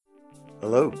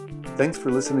Hello. Thanks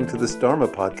for listening to this Dharma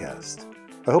podcast.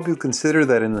 I hope you consider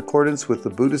that in accordance with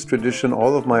the Buddhist tradition,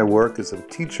 all of my work as a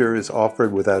teacher is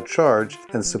offered without charge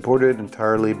and supported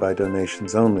entirely by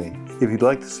donations only. If you'd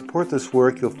like to support this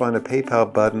work, you'll find a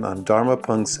PayPal button on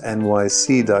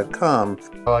dharmapunksnyc.com.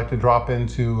 I like to drop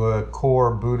into a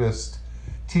core Buddhist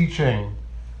teaching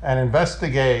and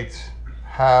investigate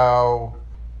how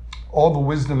all the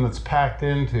wisdom that's packed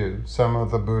into some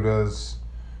of the Buddha's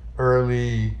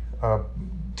early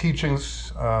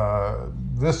teachings.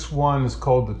 This one is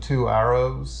called the Two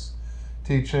Arrows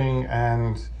teaching,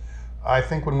 and I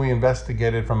think when we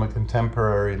investigate it from a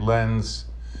contemporary lens,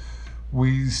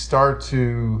 we start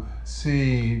to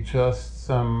see just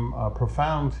some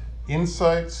profound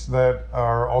insights that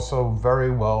are also very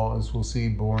well, as we'll see,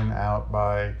 borne out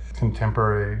by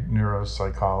contemporary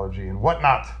neuropsychology and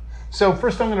whatnot. So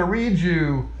first I'm going to read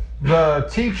you the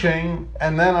teaching,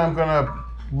 and then I'm going to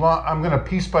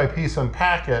piece by piece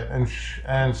unpack it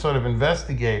and sort of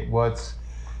investigate what's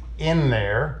in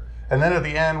there. And then at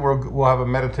the end, we'll have a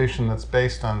meditation that's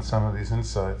based on some of these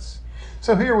insights.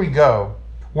 So here we go.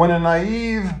 When a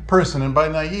naive person, and by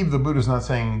naive, the Buddha's not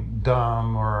saying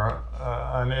dumb or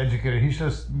uneducated, he's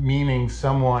just meaning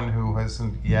someone who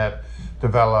hasn't yet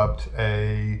developed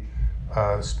a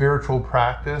spiritual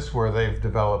practice where they've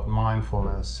developed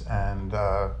mindfulness and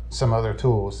some other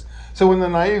tools. So when the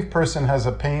naive person has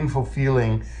a painful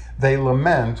feeling, they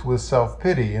lament with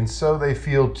self-pity, and so they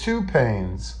feel two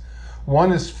pains.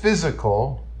 One is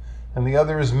physical, and the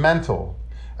other is mental,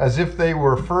 as if they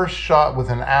were first shot with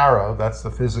an arrow, that's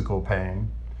the physical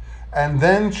pain, and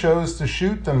then chose to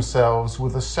shoot themselves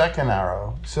with a second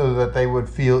arrow so that they would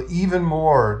feel even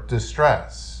more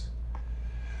distress.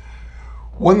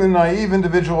 When the naive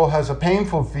individual has a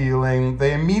painful feeling,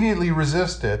 they immediately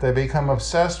resist it. They become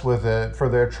obsessed with it, for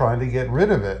they're trying to get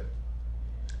rid of it.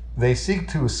 They seek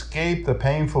to escape the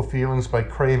painful feelings by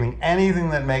craving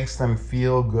anything that makes them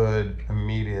feel good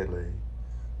immediately.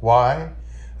 Why?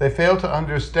 They fail to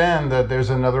understand that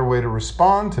there's another way to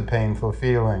respond to painful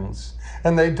feelings.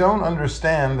 And they don't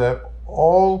understand that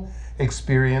all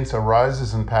experience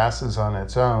arises and passes on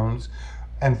its own.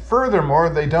 And furthermore,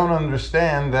 they don't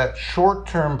understand that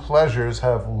short-term pleasures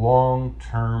have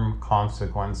long-term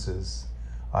consequences,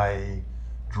 i.e.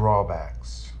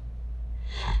 drawbacks.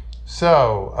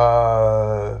 So,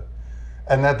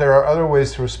 and that there are other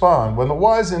ways to respond. When the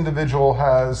wise individual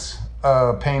has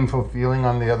a painful feeling,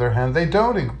 on the other hand, they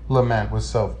don't lament with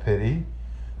self-pity.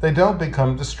 They don't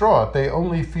become distraught. They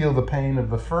only feel the pain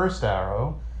of the first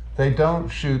arrow. They don't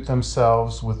shoot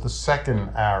themselves with the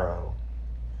second arrow.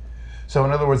 So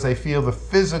in other words, they feel the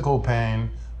physical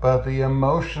pain, but the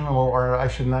emotional, or I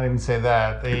should not even say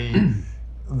that,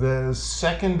 the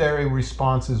secondary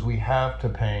responses we have to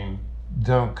pain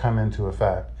don't come into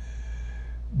effect.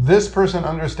 This person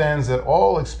understands that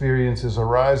all experiences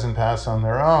arise and pass on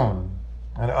their own.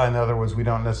 And in other words, we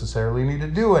don't necessarily need to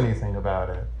do anything about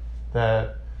it.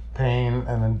 That pain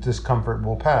and discomfort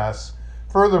will pass.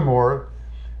 Furthermore,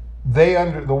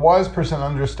 the wise person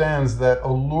understands that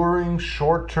alluring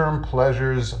short-term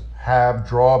pleasures have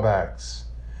drawbacks,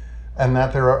 and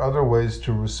that there are other ways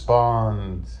to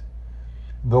respond.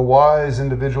 The wise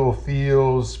individual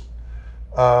feels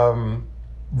the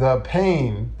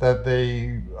pain that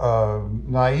the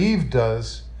naive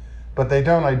does, but they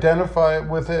don't identify it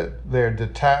with it. They're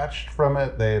detached from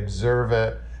it. They observe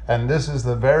it. And this is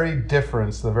the very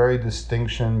difference, the very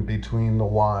distinction between the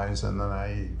wise and the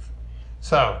naive.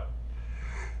 So,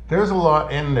 there's a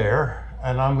lot in there,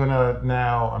 and I'm going to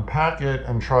now unpack it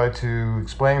and try to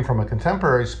explain from a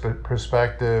contemporary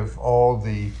perspective all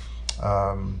the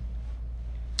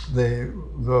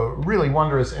really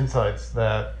wondrous insights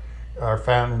that are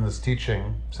found in this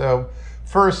teaching. So,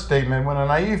 first statement, when a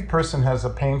naive person has a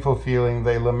painful feeling,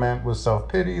 they lament with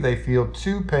self-pity. They feel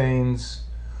two pains,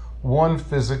 one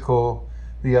physical,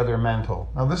 the other mental.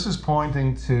 Now, this is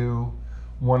pointing to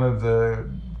one of the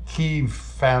key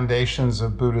foundations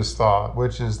of Buddhist thought,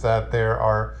 which is that there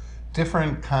are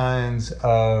different kinds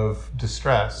of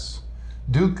distress.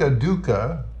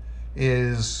 Dukkha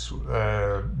is,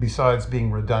 besides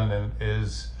being redundant,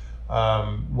 is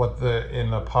what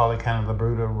in the Pali Canon of the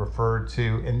Buddha referred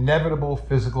to inevitable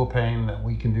physical pain that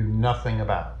we can do nothing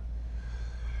about.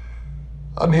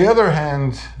 On the other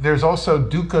hand, there's also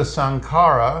dukkha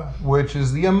sankhara, which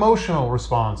is the emotional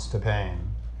response to pain.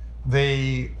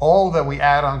 All that we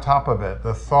add on top of it,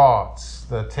 the thoughts,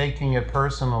 the taking it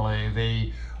personally,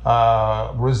 the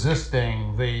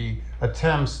resisting, the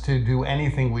attempts to do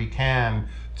anything we can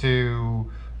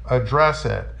to address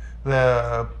it,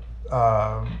 the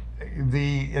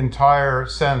entire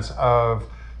sense of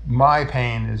my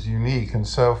pain is unique, and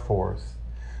so forth.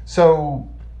 So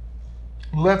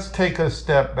let's take a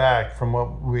step back from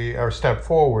or step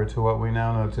forward to what we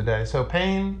now know today. So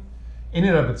pain in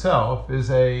and of itself is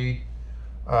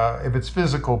if it's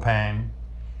physical pain,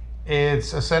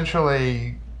 it's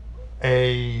essentially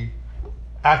a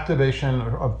activation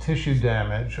of tissue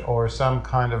damage or some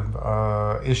kind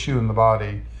of issue in the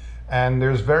body. And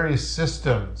there's various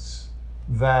systems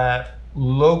that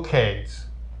locate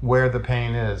where the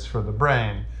pain is for the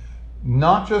brain.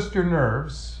 Not just your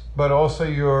nerves, but also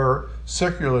your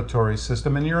circulatory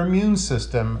system and your immune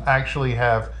system actually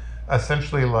have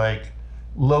essentially like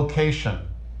location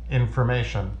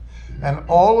information. And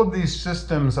all of these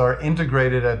systems are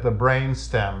integrated at the brain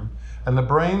stem. And the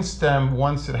brain stem,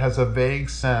 once it has a vague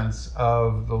sense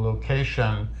of the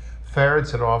location,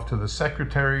 ferrets it off to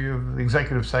the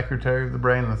executive secretary of the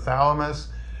brain, the thalamus,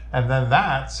 and then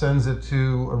that sends it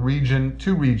to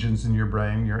two regions in your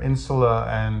brain, your insula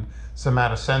and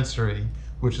somatosensory,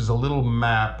 which is a little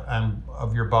map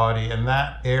of your body, and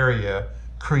that area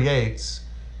creates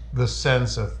the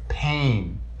sense of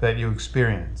pain that you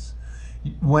experience.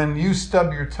 When you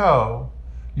stub your toe,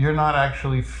 you're not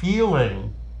actually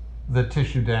feeling the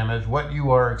tissue damage. What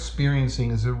you are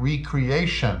experiencing is a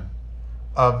recreation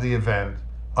of the event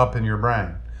up in your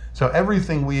brain. So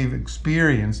everything we've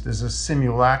experienced is a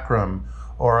simulacrum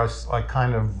or a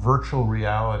kind of virtual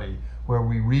reality where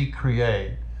we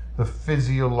recreate the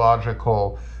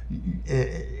physiological,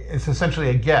 it's essentially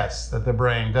a guess that the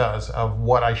brain does of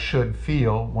what I should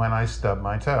feel when I stub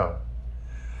my toe.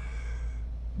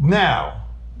 Now,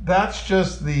 that's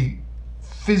just the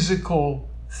physical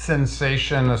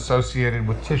sensation associated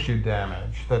with tissue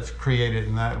damage that's created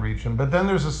in that region. But then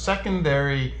there's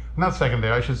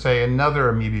another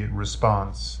immediate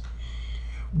response.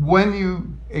 When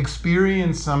you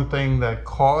experience something that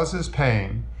causes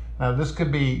pain, now this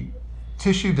could be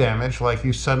tissue damage, like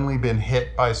you've suddenly been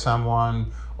hit by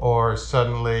someone, or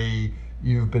suddenly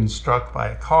you've been struck by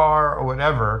a car, or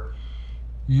whatever,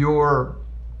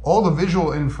 all the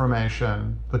visual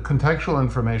information, the contextual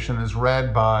information is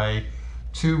read by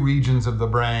two regions of the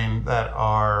brain that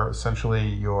are essentially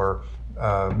your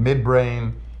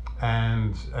midbrain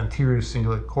and anterior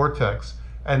cingulate cortex,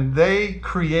 and they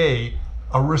create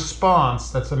a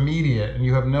response that's immediate, and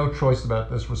you have no choice about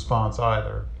this response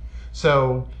either.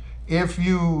 So if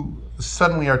you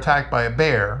suddenly are attacked by a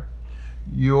bear,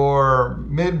 your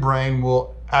midbrain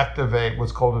will activate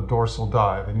what's called a dorsal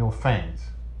dive, and you'll faint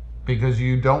because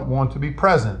you don't want to be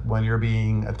present when you're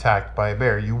being attacked by a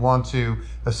bear. You want to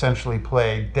essentially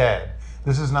play dead.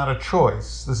 This is not a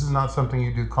choice. This is not something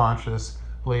you do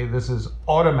consciously. This is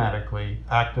automatically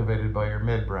activated by your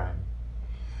midbrain.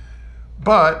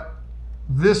 But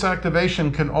this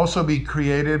activation can also be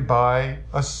created by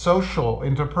a social,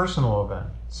 interpersonal event.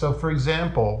 So for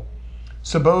example,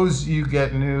 suppose you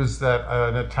get news that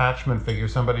an attachment figure,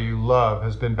 somebody you love,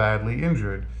 has been badly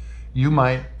injured. You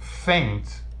might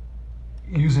faint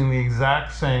using the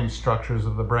exact same structures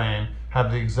of the brain,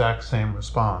 have the exact same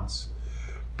response.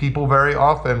 People very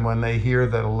often, when they hear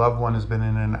that a loved one has been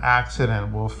in an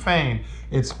accident, will faint.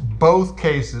 It's both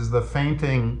cases, the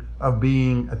fainting of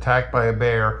being attacked by a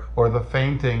bear or the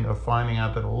fainting of finding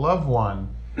out that a loved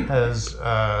one has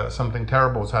something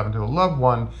terrible has happened to a loved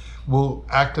one, will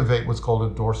activate what's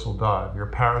called a dorsal dive. Your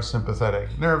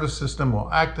parasympathetic nervous system will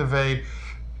activate.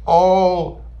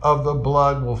 All of the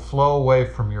blood will flow away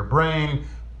from your brain.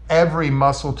 Every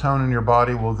muscle tone in your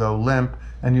body will go limp,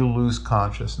 and you'll lose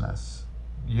consciousness.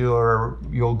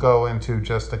 You'll go into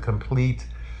just a complete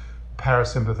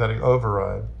parasympathetic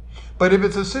override. But if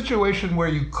it's a situation where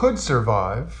you could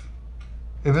survive,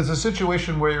 if it's a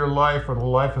situation where your life or the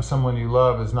life of someone you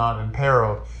love is not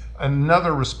imperiled,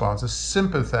 another response, a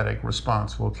sympathetic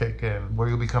response, will kick in, where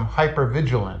you'll become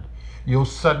hypervigilant. You'll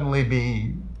suddenly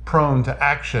be prone to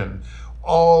action.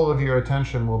 All of your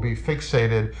attention will be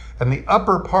fixated, and the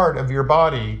upper part of your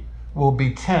body will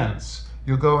be tense.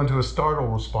 You'll go into a startle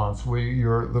response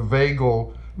where the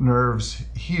vagal nerves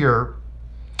here,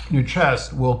 your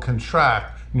chest will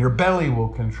contract, and your belly will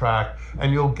contract,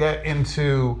 and you'll get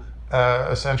into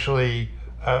essentially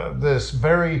this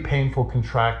very painful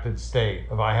contracted state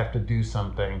of I have to do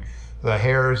something. The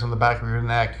hairs on the back of your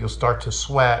neck, you'll start to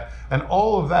sweat, and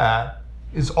all of that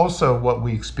is also what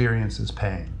we experience as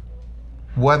pain.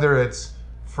 Whether it's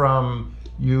from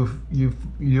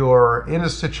you're in a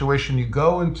situation, you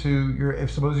go into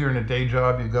suppose you're in a day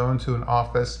job, you go into an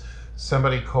office,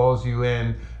 somebody calls you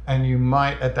in, and you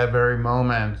might at that very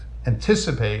moment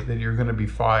anticipate that you're going to be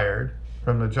fired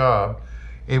from the job.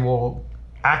 It will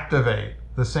activate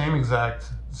the same exact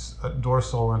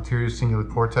dorsal anterior cingulate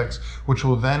cortex, which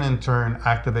will then in turn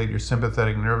activate your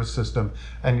sympathetic nervous system,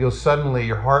 and you'll suddenly,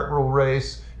 your heart will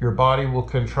race, your body will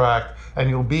contract, and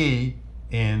you'll be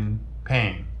in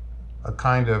pain, a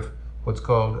kind of what's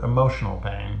called emotional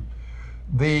pain.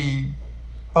 The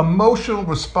emotional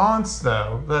response,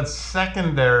 though, that's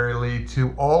secondarily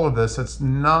to all of this, it's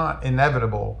not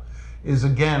inevitable, is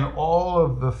again all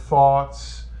of the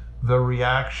thoughts, the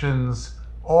reactions,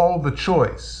 all the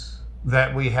choice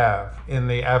that we have in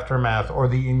the aftermath or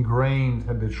the ingrained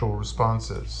habitual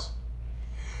responses.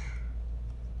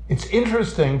 It's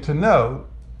interesting to note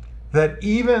that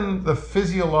even the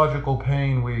physiological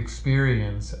pain we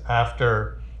experience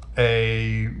after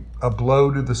a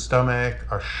blow to the stomach,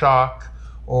 a shock,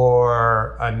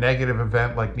 or a negative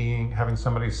event like having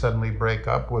somebody suddenly break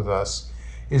up with us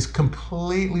is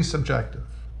completely subjective.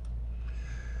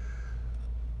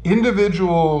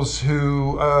 Individuals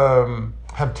who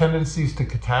have tendencies to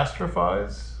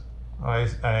catastrophize, I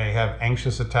have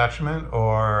anxious attachment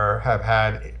or have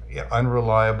had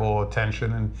unreliable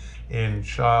attention in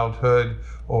childhood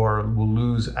or will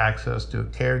lose access to a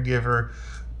caregiver,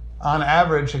 on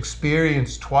average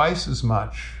experience twice as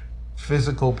much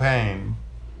physical pain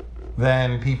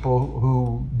than people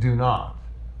who do not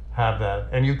have that.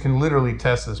 And you can literally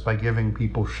test this by giving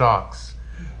people shocks.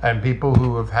 And people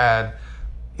who have had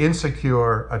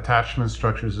insecure attachment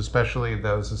structures, especially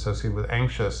those associated with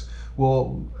anxious,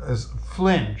 will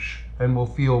flinch and will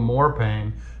feel more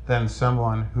pain than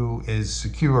someone who is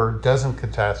secure, doesn't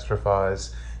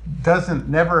catastrophize,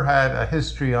 never had a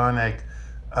histrionic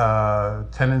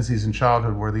tendencies in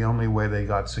childhood where the only way they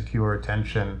got secure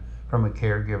attention from a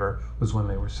caregiver was when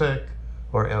they were sick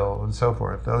or ill and so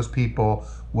forth. Those people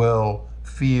will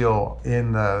feel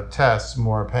in the tests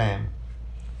more pain.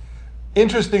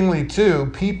 Interestingly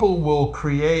too, people will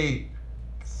create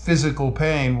physical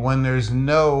pain when there's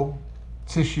no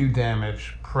tissue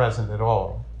damage present at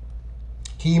all.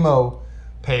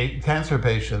 Cancer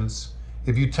patients,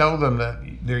 if you tell them that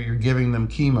you're giving them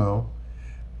chemo,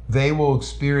 they will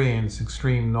experience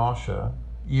extreme nausea,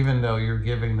 even though you're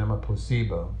giving them a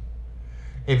placebo.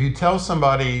 If you tell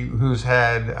somebody who's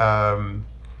had a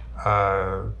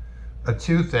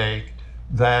toothache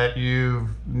that you've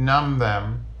numbed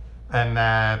them and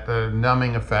that the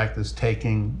numbing effect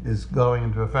is going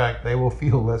into effect, they will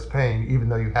feel less pain, even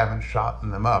though you haven't shot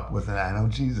them up with an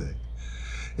analgesic.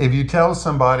 If you tell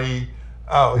somebody,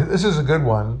 oh, this is a good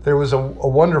one. There was a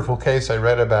wonderful case I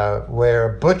read about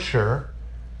where a butcher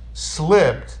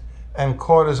slipped and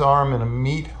caught his arm in a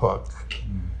meat hook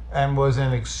and was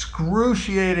in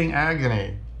excruciating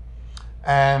agony.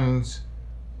 And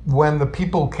when the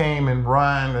people came and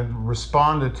ran and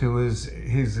responded to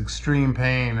his extreme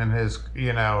pain and his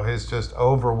just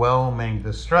overwhelming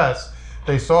distress,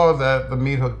 they saw that the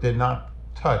meat hook did not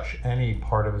touch any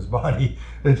part of his body.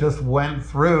 It just went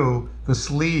through the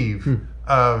sleeve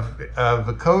of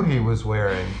the coat he was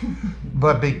wearing.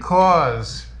 But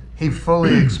because he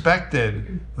fully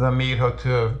expected the meat hook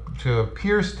to have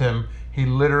pierced him, he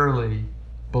literally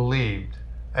believed,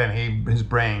 and his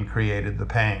brain created the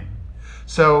pain.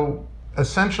 So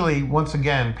essentially, once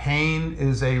again, pain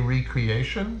is a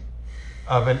recreation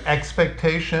of an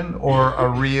expectation or a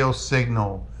real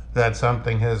signal that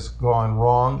something has gone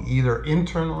wrong, either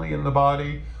internally in the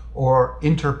body or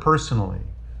interpersonally.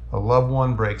 A loved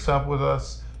one breaks up with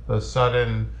us, the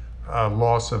sudden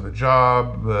loss of a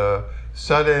job, the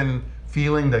sudden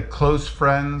feeling that close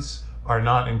friends are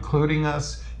not including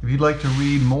us. If you'd like to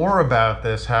read more about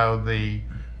this, how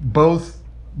both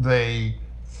the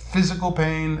physical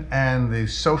pain and the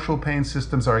social pain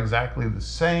systems are exactly the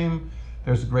same,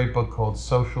 there's a great book called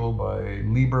Social by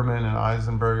Lieberman and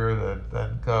Eisenberger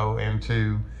that go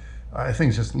into, I think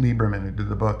it's just Lieberman who did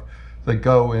the book, that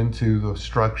go into the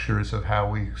structures of how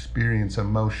we experience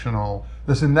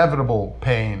this inevitable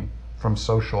pain from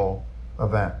social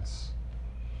events.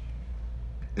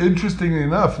 Interestingly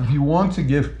enough, if you want to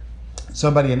give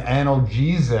somebody an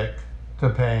analgesic to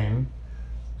pain,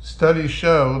 studies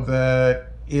show that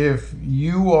if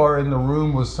you are in the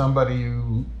room with somebody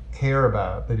you care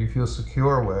about, that you feel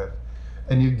secure with,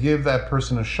 and you give that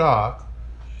person a shock,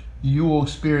 you will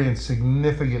experience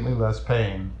significantly less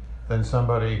pain than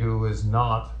somebody who is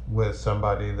not with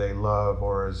somebody they love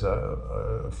or is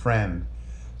a friend.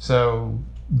 So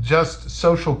just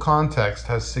social context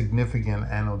has significant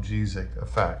analgesic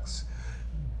effects.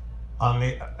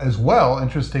 As well,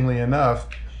 interestingly enough,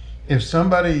 if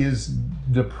somebody is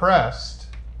depressed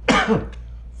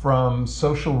from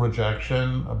social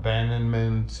rejection,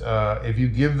 abandonment, if you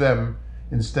give them,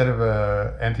 instead of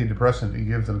an antidepressant, you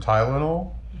give them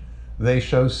Tylenol, they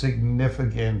show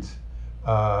significant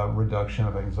reduction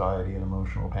of anxiety and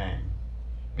emotional pain.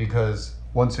 Because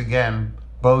once again,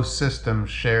 both systems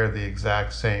share the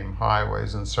exact same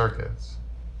highways and circuits.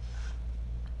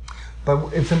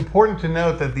 But it's important to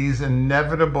note that these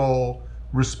inevitable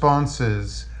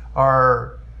responses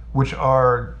which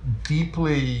are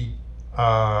deeply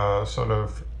sort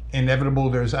of inevitable,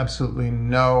 there's absolutely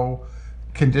no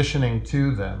conditioning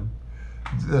to them.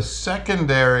 The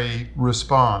secondary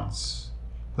response,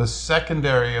 the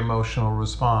secondary emotional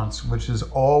response, which is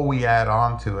all we add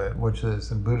on to it, which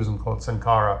is in Buddhism called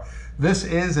sankhara, this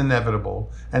is inevitable,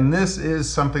 and this is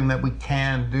something that we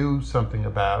can do something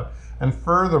about. And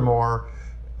furthermore,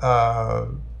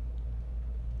 the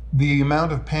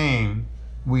amount of pain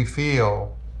we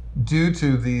feel due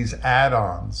to these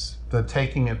add-ons, the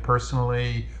taking it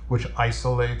personally, which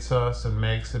isolates us and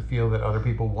makes it feel that other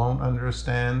people won't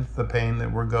understand the pain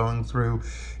that we're going through,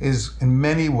 is in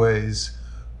many ways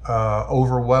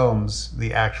overwhelms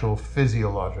the actual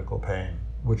physiological pain,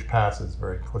 which passes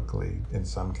very quickly in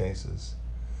some cases.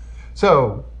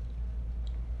 So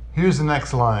here's the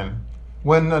next line.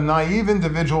 When a naive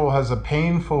individual has a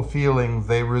painful feeling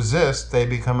they resist, they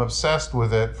become obsessed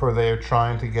with it, for they are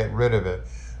trying to get rid of it.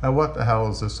 Now, what the hell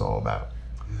is this all about?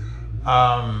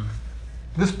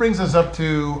 This brings us up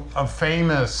to a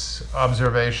famous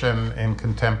observation in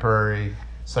contemporary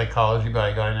psychology by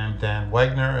a guy named Dan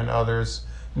Wegner and others,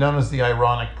 known as the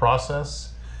ironic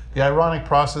process. The ironic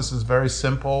process is very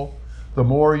simple. The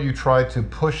more you try to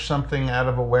push something out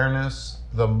of awareness,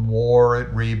 the more it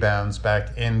rebounds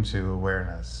back into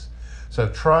awareness. So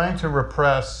trying to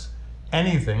repress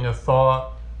anything, a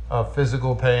thought, a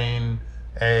physical pain,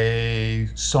 a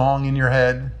song in your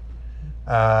head,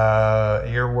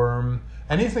 earworm,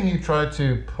 anything you try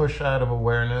to push out of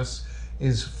awareness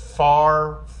is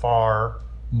far, far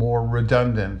more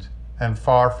redundant and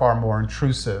far, far more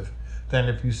intrusive than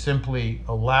if you simply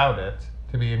allowed it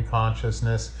to be in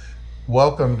consciousness,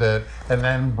 welcomed it, and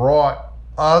then brought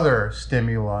other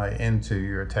stimuli into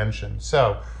your attention.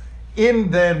 So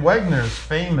in Dan Wegner's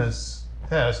famous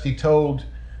test, he told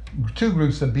two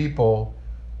groups of people,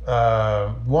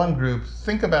 one group,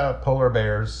 think about polar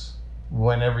bears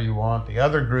whenever you want. The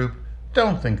other group,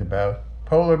 don't think about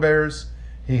polar bears.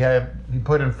 He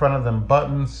put in front of them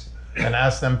buttons and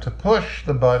asked them to push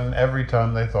the button every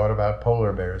time they thought about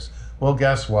polar bears. Well,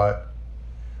 guess what?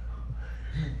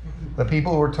 The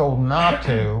people who were told not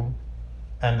to,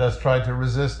 and thus tried to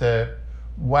resist it,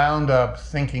 wound up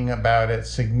thinking about it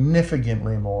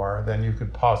significantly more than you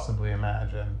could possibly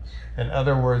imagine. In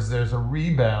other words, there's a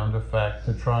rebound effect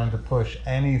to trying to push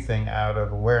anything out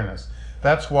of awareness.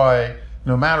 That's why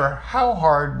no matter how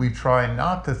hard we try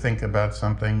not to think about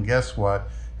something, guess what?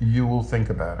 You will think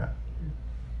about it.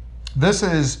 This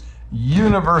is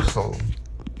universal.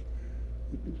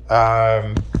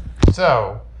 That's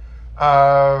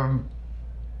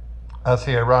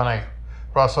the ironic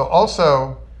process.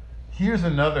 Also, here's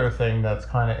another thing that's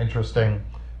kind of interesting.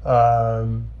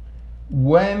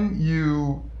 When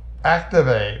you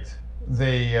activate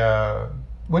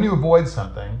when you avoid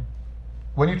something,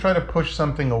 when you try to push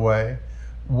something away,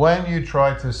 when you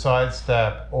try to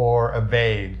sidestep or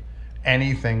evade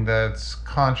anything that's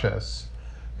conscious,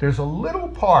 there's a little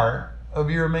part of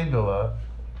your amygdala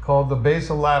called the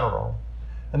basolateral.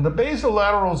 And the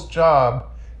basolateral's job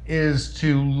is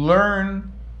to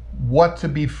learn what to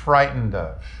be frightened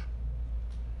of,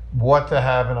 what to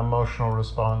have an emotional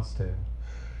response to.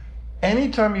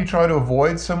 Anytime you try to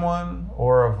avoid someone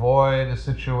or avoid a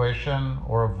situation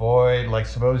or avoid, like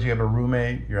suppose you have a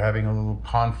roommate, you're having a little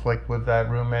conflict with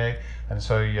that roommate, and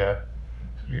so you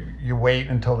wait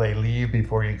until they leave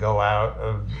before you go out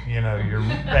of your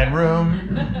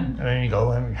bedroom, and then you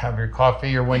go and have your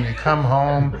coffee, or when you come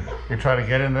home, you try to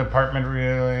get in the apartment,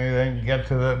 then you get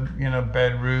to the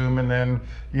bedroom, and then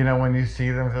when you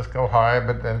see them, just go hi,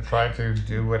 but then try to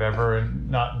do whatever and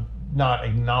not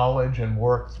acknowledge and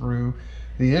work through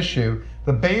the issue.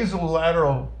 The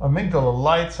basolateral amygdala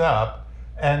lights up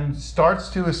and starts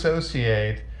to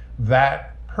associate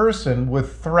that person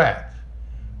with threat.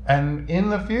 And in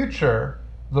the future,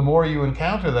 the more you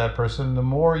encounter that person, the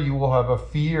more you will have a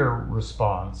fear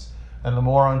response and the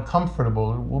more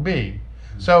uncomfortable it will be.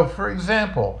 So for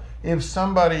example, if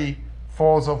somebody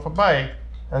falls off a bike,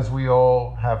 as we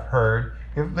all have heard,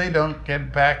 if they don't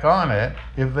get back on it,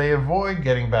 if they avoid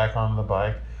getting back on the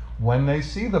bike, when they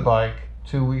see the bike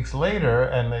 2 weeks later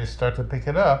and they start to pick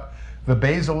it up, the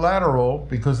basolateral,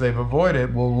 because they've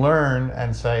avoided, will learn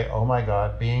and say, oh my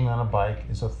God, being on a bike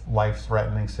is a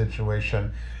life-threatening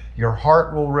situation. Your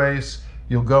heart will race,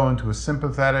 you'll go into a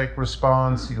sympathetic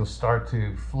response, you'll start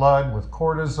to flood with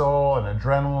cortisol and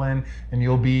adrenaline, and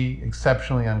you'll be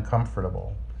exceptionally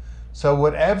uncomfortable. So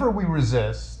whatever we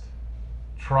resist,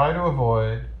 try to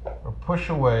avoid, or push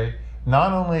away,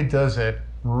 not only does it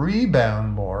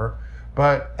rebound more,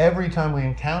 but every time we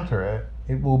encounter it,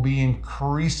 it will be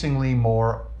increasingly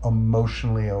more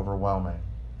emotionally overwhelming.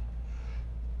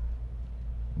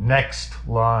 Next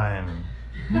line.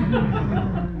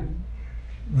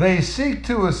 They seek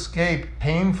to escape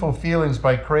painful feelings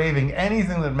by craving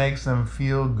anything that makes them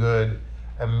feel good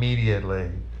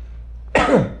immediately.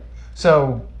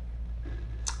 So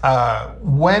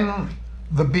when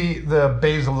the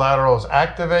basolateral is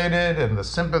activated and the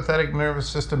sympathetic nervous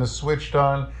system is switched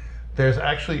on, there's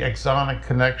actually axonic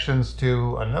connections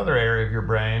to another area of your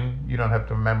brain. You don't have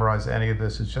to memorize any of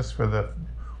this. It's just for the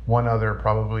one other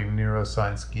probably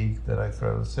neuroscience geek that I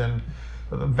throw this in.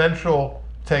 The ventral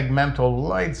tegmental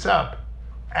lights up,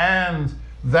 and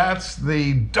that's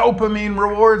the dopamine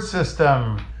reward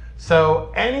system.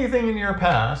 So anything in your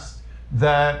past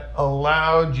that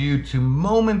allowed you to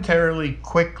momentarily,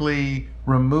 quickly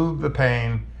remove the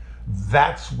pain,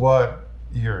 that's what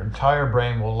your entire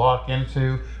brain will lock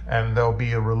into, and there'll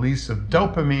be a release of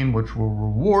dopamine, which will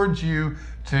reward you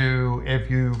to, if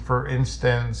you, for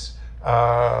instance,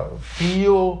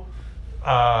 feel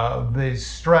the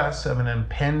stress of an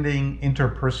impending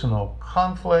interpersonal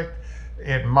conflict,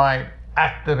 it might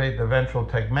activate the ventral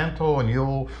tegmental, and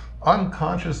you'll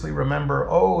unconsciously remember,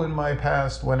 oh, in my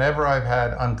past, whenever I've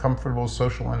had uncomfortable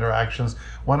social interactions,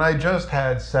 when I just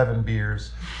had 7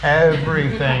 beers,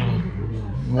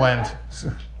 everything went,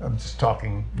 I'm just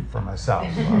talking for myself.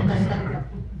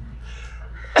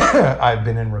 I've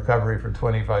been in recovery for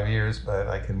 25 years, but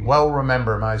I can well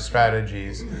remember my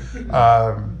strategies.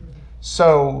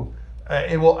 So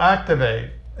it will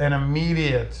activate an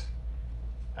immediate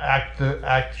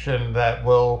action that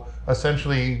will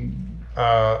essentially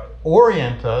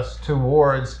orient us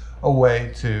towards a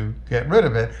way to get rid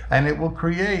of it. And it will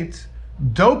create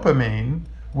dopamine,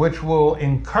 which will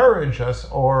encourage us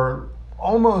or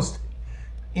almost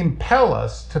impel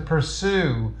us to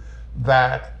pursue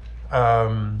that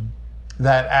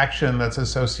that action that's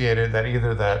associated, that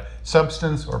either that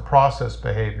substance or process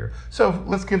behavior. So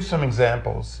let's give some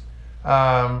examples.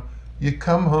 You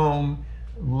come home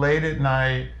late at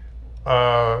night,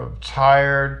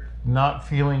 tired, not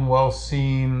feeling well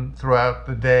seen throughout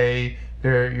the day.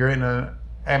 You're in an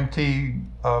empty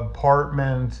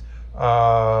apartment,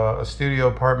 a studio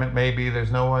apartment maybe,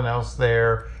 there's no one else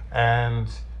there, and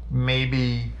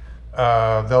maybe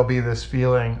there'll be this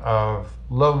feeling of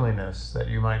loneliness that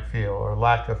you might feel, or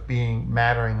lack of being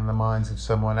mattering in the minds of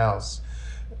someone else.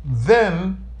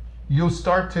 Then you'll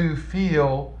start to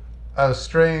feel a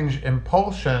strange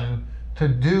impulsion to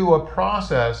do a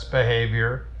process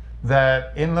behavior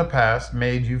that in the past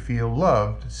made you feel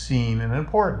loved, seen, and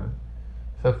important.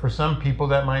 So for some people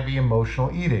that might be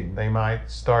emotional eating. They might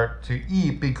start to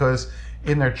eat because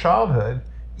in their childhood,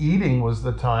 eating was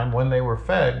the time when they were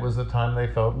fed, was the time they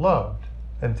felt loved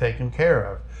and taken care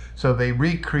of. So they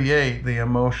recreate the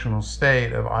emotional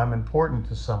state of I'm important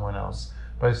to someone else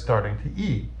by starting to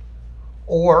eat.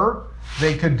 Or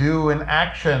they could do an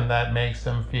action that makes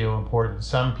them feel important.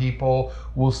 Some people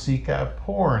will seek out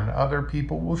porn. Other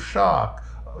people will shop.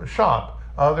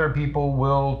 Other people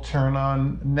will turn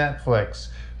on Netflix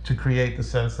to create the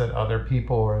sense that other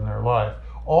people are in their life.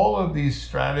 All of these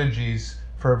strategies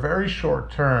for a very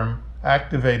short term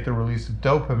activate the release of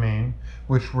dopamine,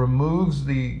 which removes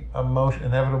the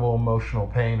inevitable emotional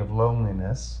pain of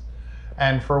loneliness.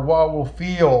 And for a while we'll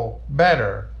feel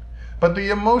better. But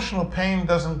the emotional pain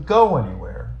doesn't go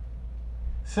anywhere.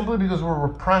 Simply because we're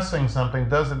repressing something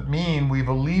doesn't mean we've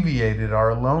alleviated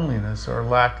our loneliness or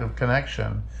lack of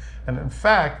connection. And in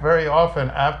fact, very often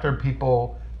after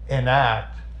people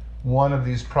enact one of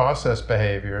these process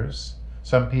behaviors,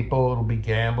 some people it'll be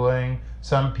gambling,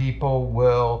 some people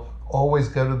will always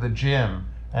go to the gym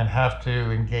and have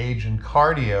to engage in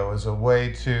cardio as a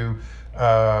way to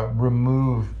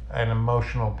remove an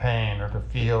emotional pain or to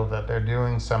feel that they're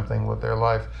doing something with their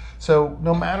life. So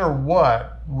no matter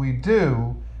what we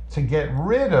do to get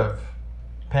rid of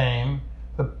pain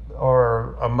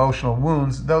or emotional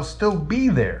wounds, they'll still be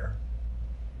there.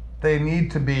 They need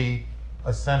to be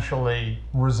essentially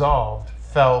resolved,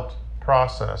 felt,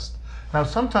 processed. Now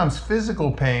sometimes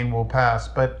physical pain will pass,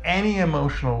 but any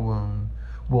emotional wound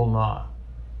will not.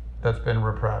 That's been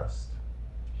repressed.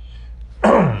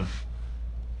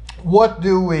 What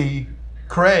do we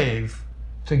crave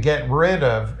to get rid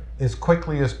of as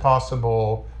quickly as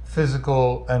possible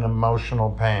physical and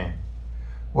emotional pain?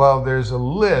 Well, there's a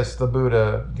list the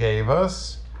Buddha gave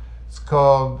us. It's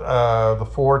called the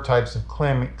 4 types of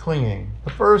clinging. The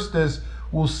first is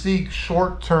we'll seek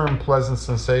short-term pleasant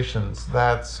sensations.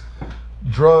 That's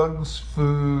drugs,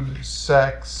 food,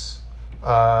 sex,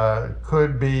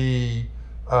 could be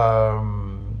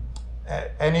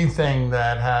anything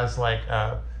that has like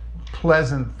a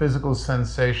pleasant physical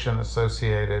sensation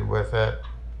associated with it.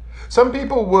 Some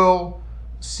people will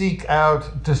seek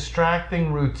out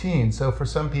distracting routines. So for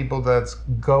some people that's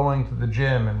going to the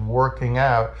gym and working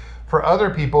out. For other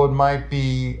people it might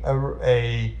be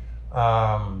an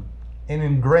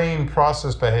ingrained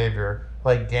process behavior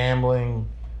like gambling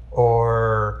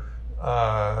or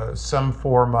some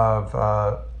form of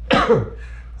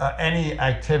any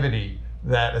activity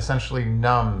that essentially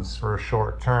numbs for a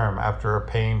short term after a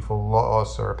painful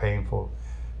loss or a painful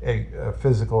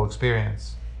physical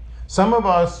experience. Some of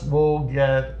us will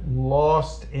get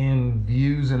lost in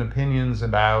views and opinions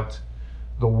about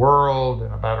the world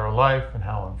and about our life and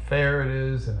how unfair it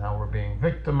is and how we're being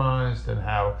victimized and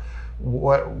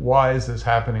why is this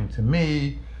happening to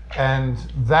me? And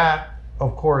that,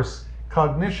 of course,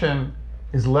 cognition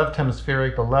is left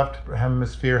hemispheric. The left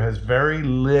hemisphere has very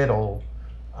little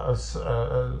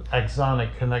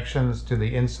axonic connections to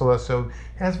the insula, so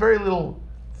it has very little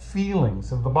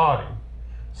feelings of the body.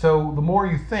 So the more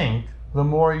you think, the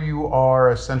more you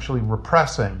are essentially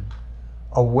repressing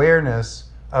awareness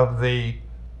of the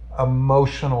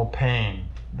emotional pain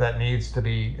that needs to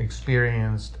be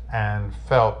experienced and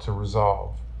felt to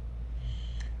resolve.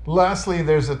 Lastly,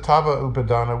 there's a Tava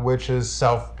Upadana, which is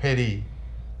self-pity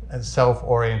and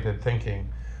self-oriented thinking.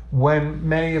 When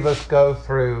many of us go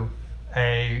through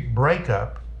a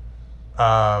breakup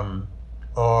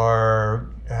or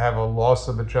have a loss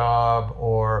of a job,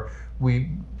 or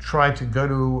we try to go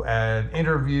to an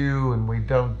interview and we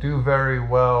don't do very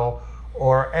well,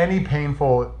 or any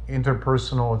painful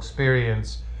interpersonal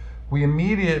experience, we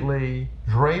immediately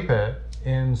drape it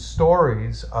in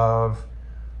stories of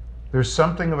there's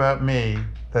something about me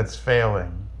that's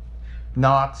failing.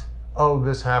 Not, oh,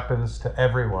 this happens to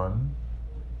everyone,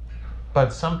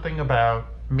 but something about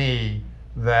me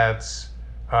that's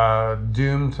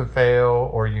doomed to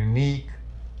fail or unique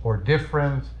or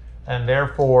different, and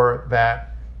therefore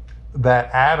that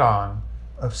add-on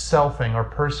of selfing or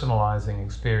personalizing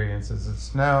experiences,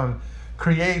 it's known,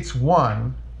 creates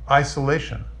one,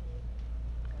 isolation.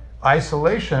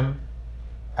 Isolation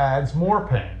adds more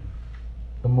pain.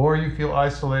 The more you feel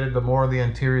isolated, the more the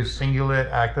anterior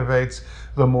cingulate activates,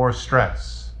 the more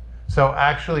stress. So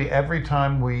actually every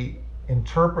time we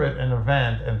interpret an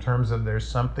event in terms of there's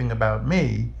something about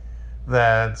me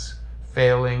that's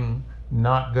failing,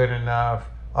 not good enough,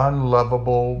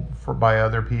 unlovable by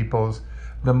other people's,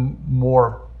 the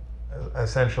more,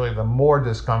 essentially the more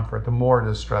discomfort, the more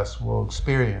distress we'll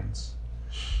experience.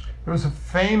 There was a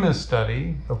famous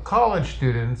study of college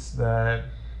students that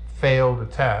failed a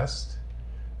test,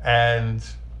 and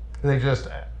they just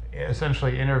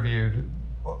essentially interviewed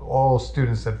all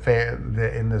students that failed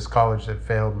in this college that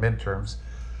failed midterms.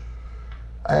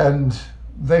 And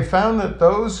they found that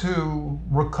those who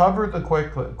recovered the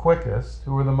quickest,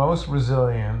 who were the most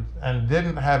resilient and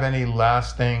didn't have any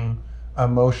lasting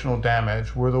emotional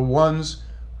damage, were the ones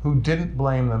who didn't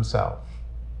blame themselves,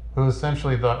 who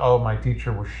essentially thought, oh, my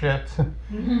teacher was shit,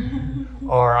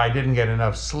 or I didn't get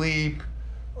enough sleep,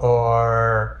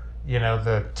 or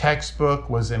the textbook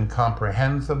was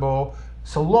incomprehensible.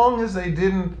 So long as they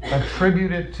didn't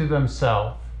attribute it to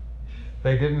themselves,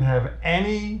 they didn't have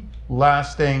any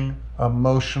lasting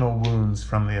emotional wounds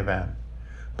from the event.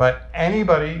 But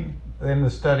anybody in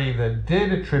the study that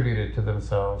did attribute it to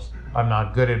themselves, I'm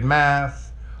not good at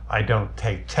math, I don't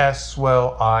take tests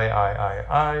well,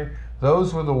 I,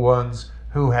 those were the ones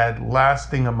who had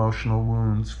lasting emotional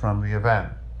wounds from the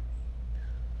event.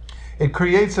 It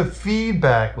creates a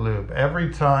feedback loop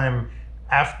every time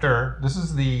after, this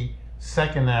is the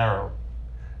second arrow,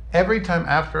 every time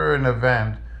after an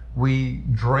event, we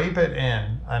drape it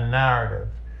in a narrative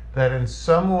that in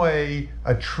some way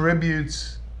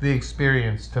attributes the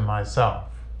experience to myself.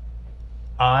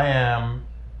 I am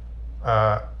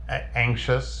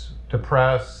anxious,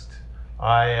 depressed,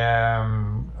 I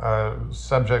am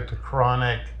subject to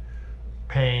chronic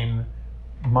pain.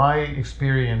 My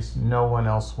experience, no one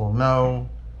else will know.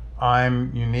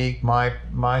 I'm unique,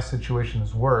 my situation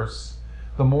is worse.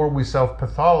 The more we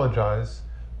self-pathologize,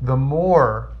 the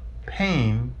more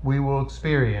pain we will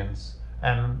experience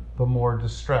and the more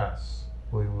distress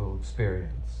we will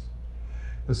experience.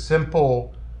 The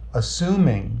simple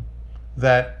assuming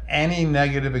that any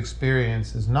negative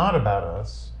experience is not about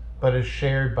us, but is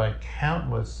shared by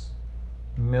countless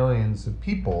millions of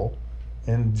people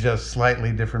in just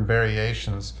slightly different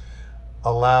variations,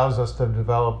 allows us to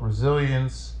develop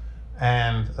resilience,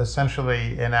 and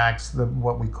essentially enacts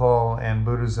what we call in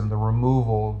Buddhism the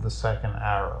removal of the second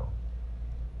arrow.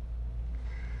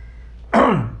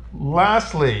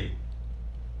 Lastly,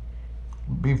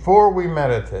 before we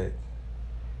meditate,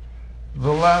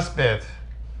 the last bit,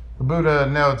 the Buddha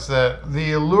notes that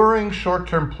the alluring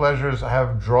short-term pleasures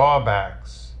have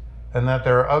drawbacks and that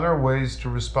there are other ways to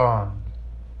respond.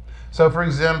 So, for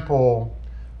example,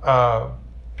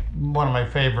 one of my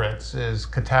favorites is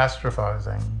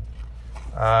catastrophizing.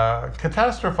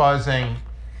 Catastrophizing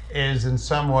is in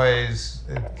some ways,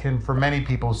 it can for many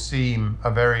people seem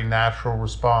a very natural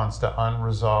response to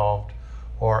unresolved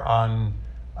or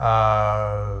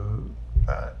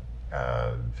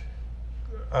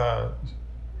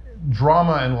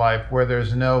drama in life where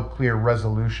there's no clear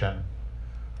resolution,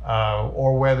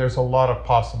 or where there's a lot of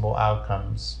possible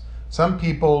outcomes. Some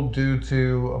people, due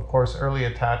to, of course, early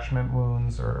attachment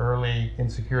wounds or early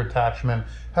insecure attachment,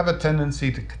 have a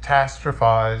tendency to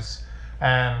catastrophize,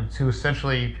 and to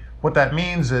essentially, what that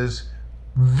means is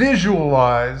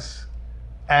visualize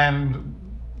and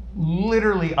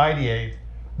literally ideate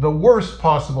the worst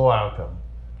possible outcome.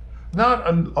 Not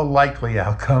a likely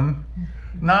outcome,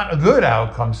 not a good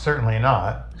outcome, certainly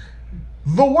not.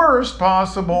 The worst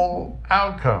possible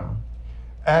outcome.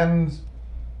 And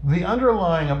the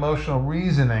underlying emotional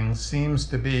reasoning seems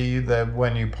to be that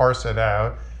when you parse it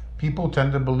out, people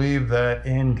tend to believe that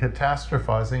in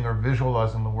catastrophizing or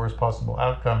visualizing the worst possible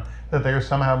outcome, that they're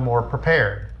somehow more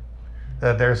prepared,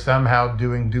 that they're somehow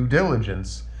doing due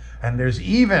diligence. And there's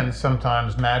even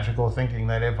sometimes magical thinking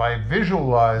that if I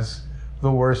visualize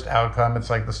the worst outcome,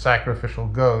 it's like the sacrificial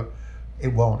goat,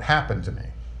 it won't happen to me.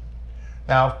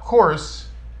 Now, of course,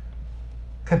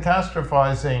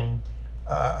 catastrophizing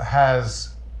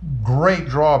has great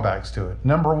drawbacks to it.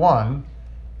 Number one,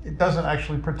 it doesn't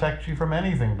actually protect you from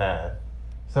anything bad.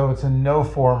 So it's in no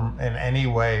form in any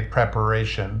way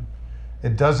preparation.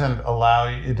 It doesn't allow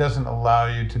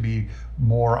you to be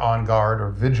more on guard or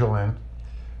vigilant.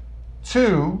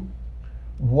 Two,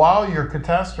 while you're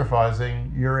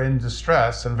catastrophizing, you're in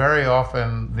distress, and very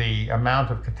often the amount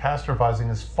of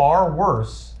catastrophizing is far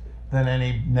worse than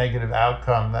any negative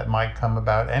outcome that might come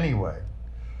about anyway.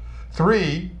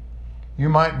 Three, you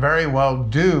might very well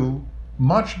do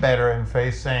much better in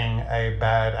facing a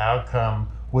bad outcome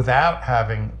without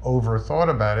having overthought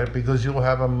about it, because you'll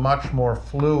have a much more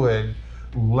fluid,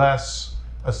 less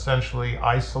essentially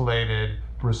isolated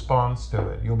response to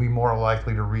it. You'll be more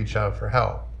likely to reach out for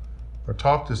help or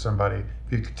talk to somebody.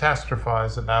 If you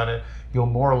catastrophize about it, you'll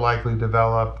more likely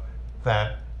develop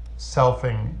that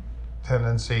selfing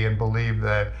tendency and believe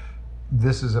that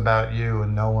this is about you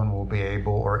and no one will be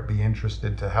able or be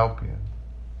interested to help you.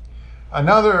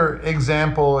 Another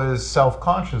example is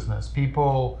self-consciousness.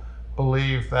 People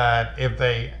believe that if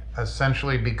they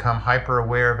essentially become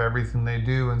hyper-aware of everything they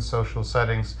do in social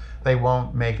settings, they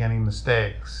won't make any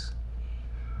mistakes.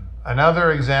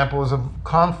 Another example is of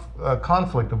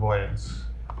conflict avoidance.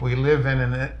 We live in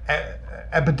an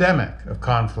epidemic of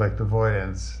conflict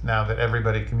avoidance now that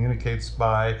everybody communicates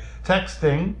by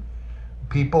texting.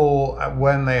 People,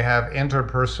 when they have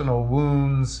interpersonal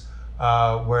wounds,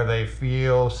 where they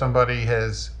feel somebody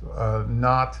has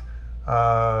not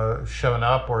shown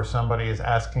up or somebody is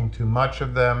asking too much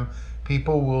of them,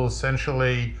 people will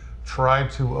essentially try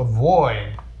to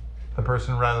avoid the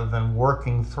person rather than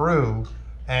working through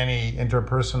any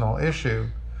interpersonal issue.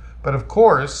 But of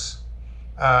course,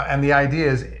 and the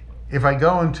idea is, if I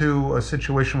go into a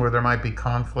situation where there might be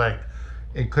conflict,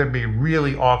 it could be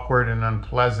really awkward and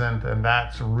unpleasant, and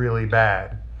that's really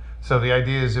bad. So the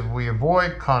idea is if we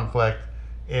avoid conflict,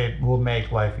 it will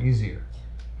make life easier.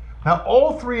 Now,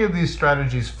 all three of these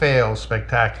strategies fail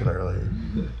spectacularly.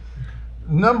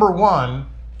 Number one,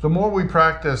 the more we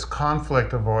practice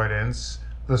conflict avoidance,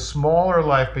 the smaller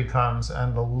life becomes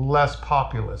and the less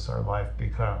populous our life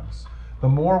becomes. The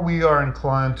more we are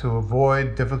inclined to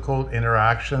avoid difficult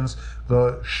interactions,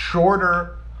 the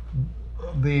shorter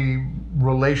the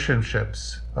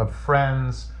relationships of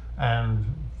friends and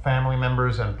family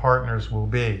members and partners will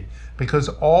be, because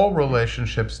all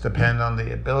relationships depend on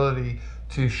the ability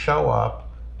to show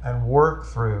up and work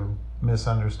through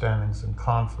misunderstandings and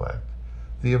conflict.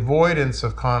 The avoidance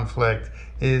of conflict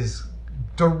is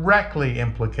directly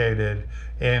implicated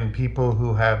in people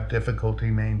who have difficulty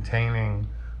maintaining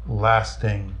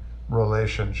lasting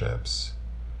relationships.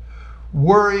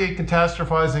 Worry,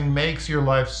 catastrophizing makes your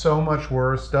life so much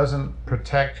worse, doesn't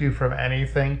protect you from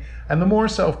anything. And the more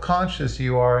self-conscious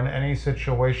you are in any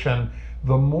situation,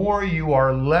 the more you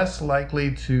are less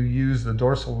likely to use the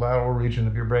dorsolateral region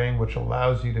of your brain, which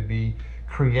allows you to be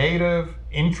creative,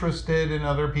 interested in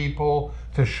other people,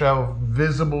 to show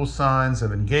visible signs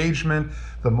of engagement,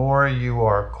 the more you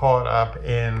are caught up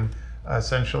in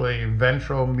essentially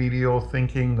ventral medial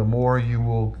thinking, the more you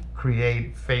will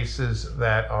create faces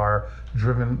that are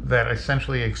driven, that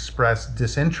essentially express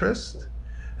disinterest.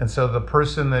 And so the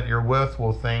person that you're with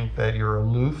will think that you're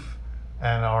aloof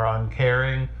and are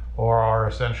uncaring or are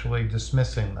essentially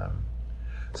dismissing them.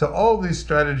 So all these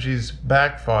strategies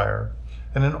backfire.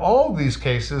 And in all these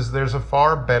cases, there's a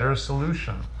far better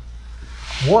solution.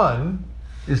 One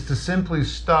is to simply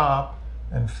stop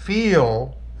and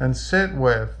feel and sit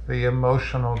with the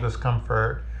emotional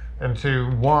discomfort, and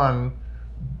to, one,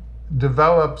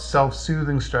 develop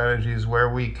self-soothing strategies where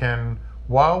we can,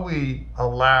 while we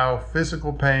allow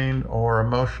physical pain or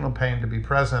emotional pain to be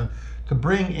present, to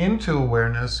bring into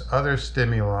awareness other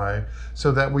stimuli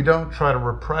so that we don't try to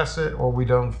repress it or we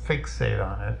don't fixate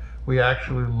on it. We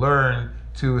actually learn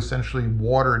to essentially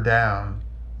water down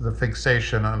the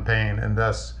fixation on pain, and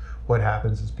thus what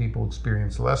happens is people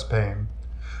experience less pain.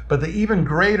 But the even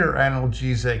greater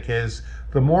analgesic is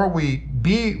the more we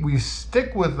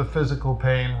stick with the physical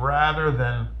pain rather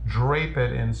than drape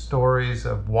it in stories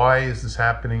of why is this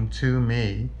happening to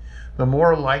me, the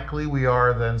more likely we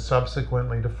are then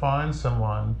subsequently to find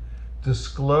someone,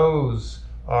 disclose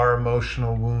our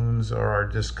emotional wounds or our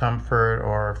discomfort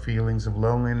or our feelings of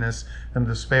loneliness and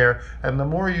despair. And the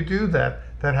more you do that,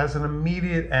 that has an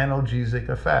immediate analgesic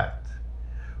effect.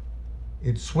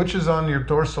 It switches on your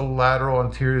dorsolateral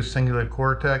anterior cingulate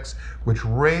cortex, which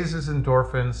raises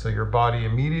endorphins, so your body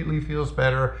immediately feels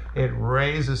better. It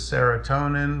raises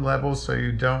serotonin levels, so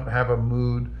you don't have a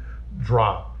mood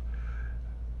drop.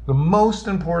 The most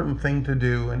important thing to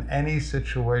do in any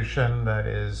situation that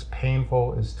is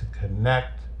painful is to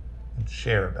connect and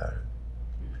share about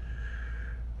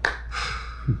it.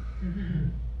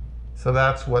 So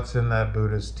that's what's in that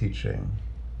Buddha's teaching.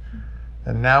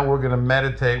 And now we're going to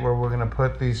meditate where we're going to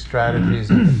put these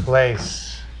strategies into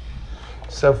place.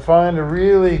 So find a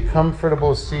really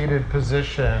comfortable seated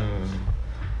position.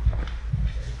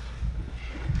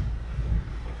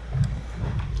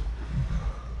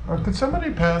 Or could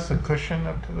somebody pass a cushion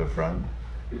up to the front?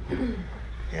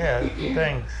 Yeah,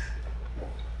 thanks.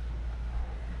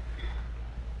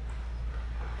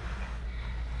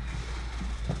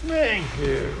 Thank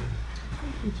you.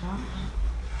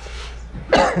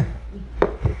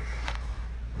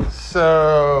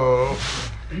 So,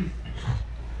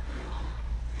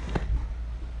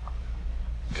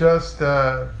 just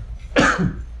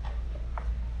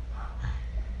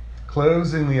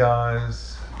closing the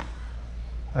eyes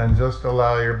and just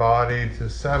allow your body to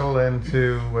settle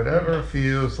into whatever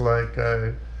feels like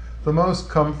the most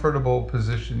comfortable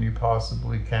position you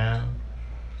possibly can.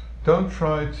 Don't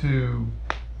try to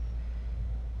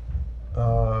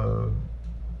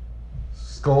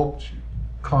sculpt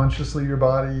consciously your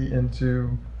body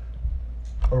into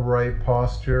a right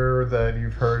posture that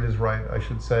you've heard is right, I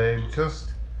should say.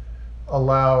 Just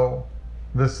allow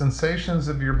the sensations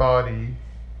of your body,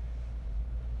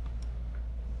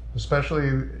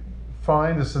 especially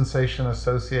find a sensation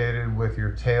associated with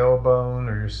your tailbone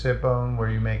or your sit bone where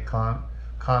you make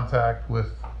contact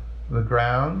with the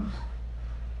ground,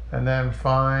 and then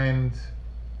find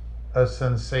a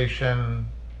sensation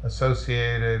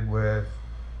associated with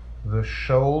the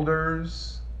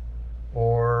shoulders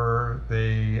or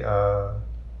the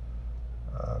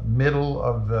middle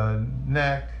of the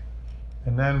neck,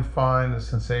 and then find the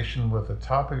sensation with the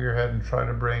top of your head and try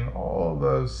to bring all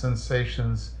those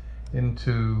sensations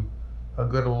into a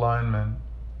good alignment.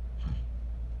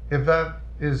 If that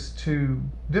is too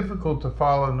difficult to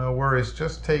follow, no worries.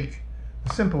 Just take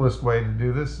the simplest way to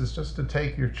do this is just to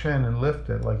take your chin and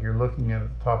lift it like you're looking at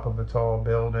the top of a tall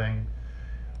building.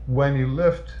 When you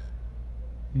lift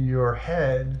your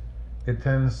head, it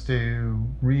tends to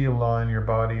realign your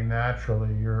body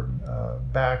naturally. Your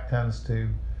back tends to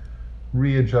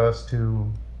readjust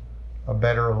to a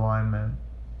better alignment.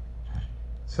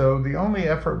 So the only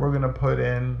effort we're going to put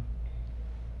in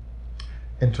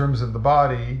terms of the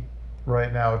body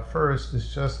right now at first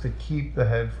is just to keep the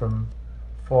head from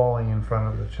falling in front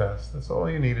of the chest. That's all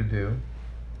you need to do.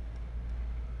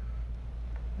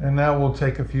 And now we'll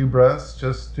take a few breaths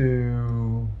just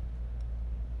to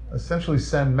essentially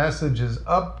send messages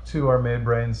up to our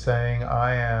midbrain saying,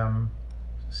 I am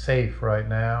safe right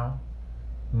now.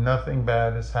 Nothing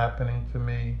bad is happening to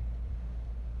me.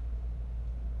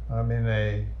 I'm in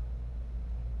a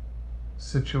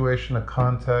situation, a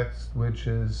context which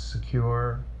is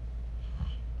secure.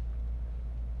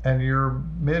 And your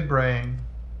midbrain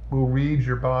will read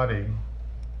your body.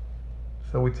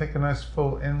 So we take a nice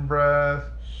full in-breath,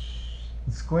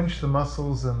 Squinch the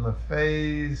muscles in the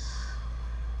face,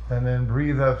 and then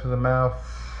breathe out through the mouth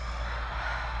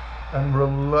and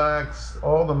relax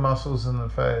all the muscles in the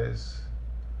face,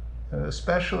 and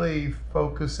especially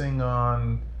focusing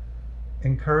on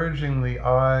encouraging the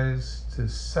eyes to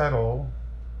settle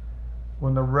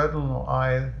when the retinal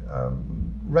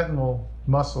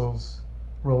muscles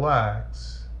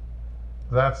relax.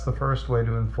 That's the first way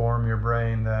to inform your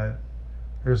brain that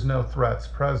there's no threats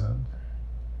present.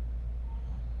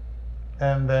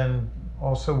 And then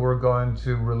also we're going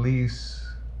to release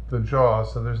the jaw,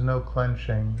 so there's no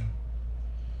clenching.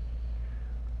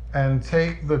 And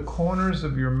take the corners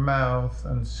of your mouth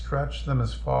and stretch them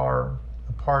as far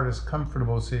apart as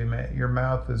comfortable, so your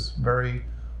mouth is very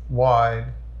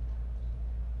wide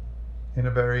in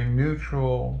a very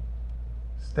neutral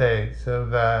state, so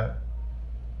that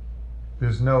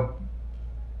there's no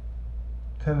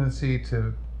tendency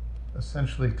to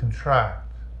essentially contract.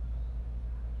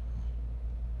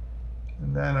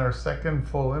 And then our second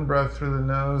full in-breath through the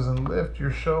nose, and lift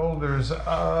your shoulders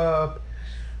up,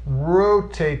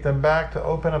 rotate them back to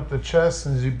open up the chest,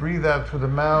 and as you breathe out through the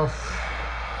mouth,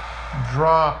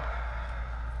 drop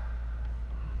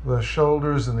the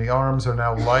shoulders, and the arms are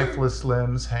now lifeless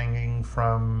limbs hanging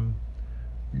from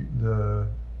the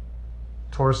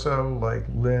torso like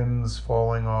limbs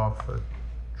falling off a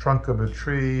trunk of a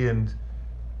tree. And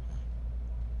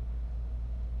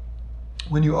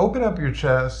when you open up your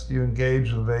chest, you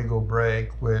engage the vagal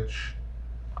brake, which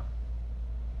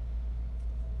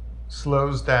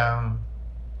slows down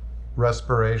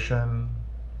respiration,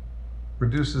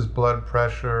 reduces blood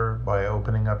pressure by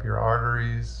opening up your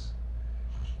arteries,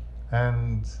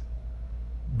 and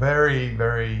very,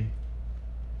 very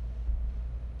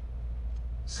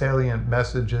salient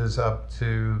messages up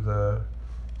to the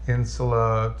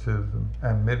insula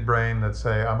and midbrain that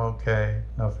say, I'm okay,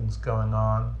 nothing's going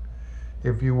on.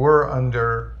 If you were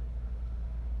under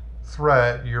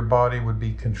threat, your body would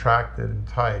be contracted and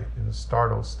tight in a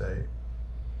startle state.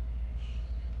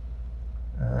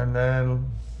 And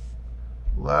then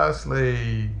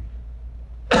lastly,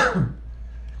 the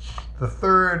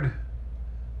third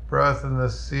breath in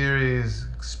this series,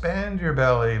 expand your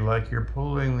belly like you're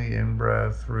pulling the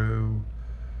in-breath through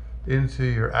into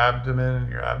your abdomen.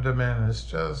 Your abdomen is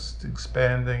just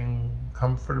expanding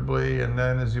comfortably, and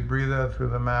then as you breathe out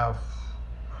through the mouth,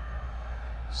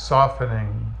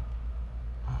 softening.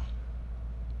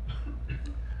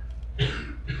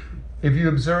 If you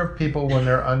observe people when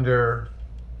they're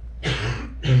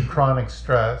in chronic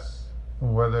stress,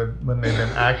 when they've been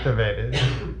activated,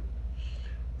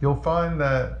 you'll find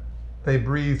that they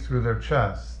breathe through their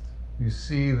chest. You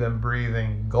see them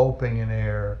breathing, gulping in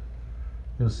air.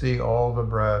 You'll see all the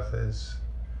breath is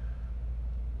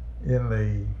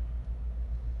in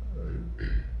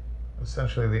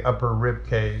essentially the upper rib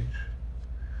cage.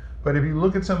 But if you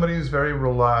look at somebody who's very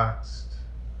relaxed,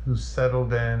 who's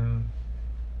settled in,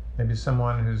 maybe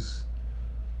someone who's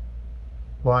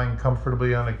lying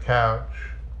comfortably on a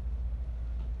couch,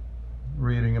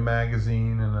 reading a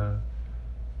magazine in a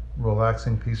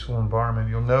relaxing, peaceful environment,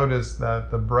 you'll notice that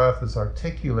the breath is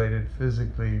articulated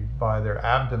physically by their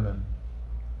abdomen,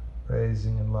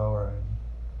 raising and lowering.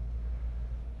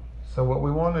 So what we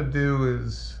want to do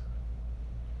is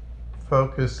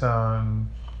focus on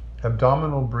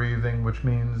abdominal breathing, which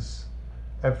means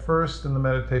at first in the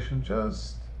meditation,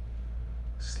 just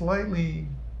slightly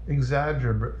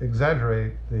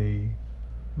exaggerate the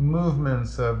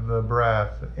movements of the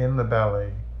breath in the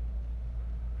belly.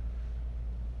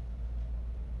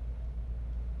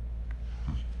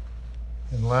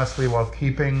 And lastly, while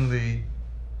keeping the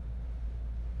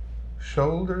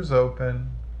shoulders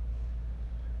open,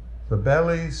 the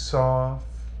belly soft,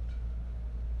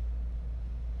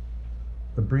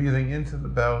 the breathing into the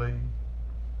belly,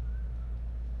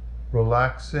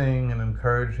 relaxing and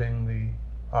encouraging the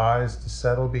eyes to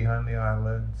settle behind the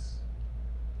eyelids.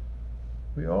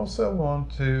 We also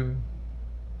want to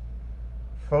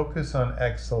focus on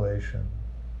exhalation.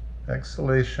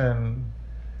 Exhalation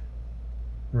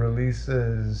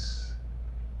releases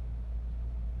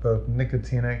both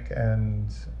nicotinic and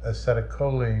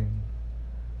acetylcholine.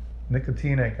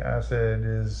 Nicotinic acid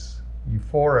is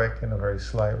euphoric in a very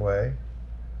slight way.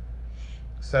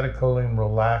 Acetylcholine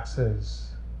relaxes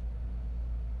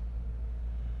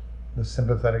the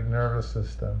sympathetic nervous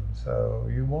system. So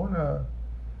you want to,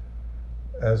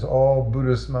 as all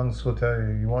Buddhist monks will tell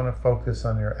you, you want to focus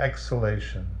on your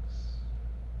exhalations.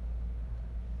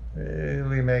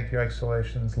 Really make your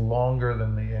exhalations longer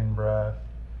than the in-breath.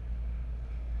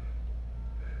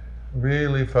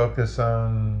 Really focus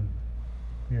on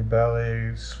your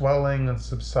belly swelling and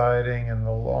subsiding, and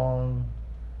the long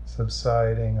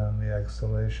subsiding on the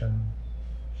exhalation.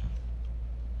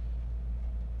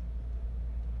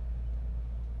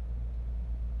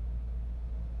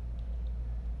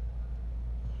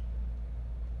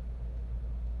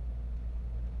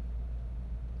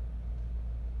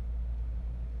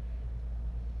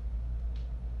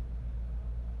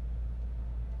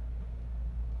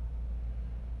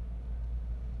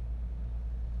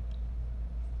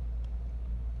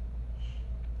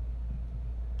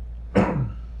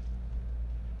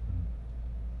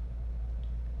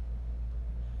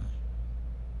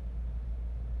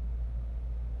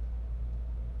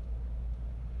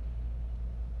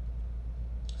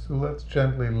 So let's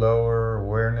gently lower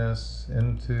awareness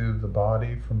into the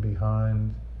body from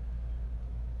behind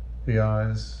the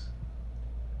eyes.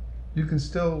 You can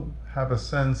still have a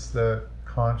sense that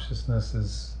consciousness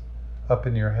is up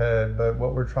in your head, but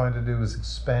what we're trying to do is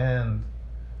expand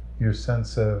your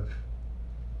sense of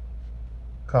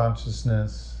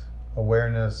consciousness,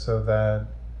 awareness, so that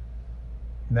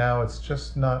now it's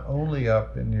just not only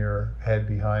up in your head,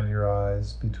 behind your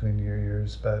eyes, between your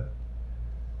ears, but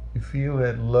you feel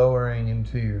it lowering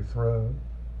into your throat.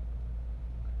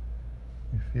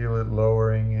 You feel it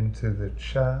lowering into the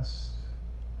chest.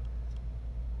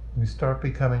 You start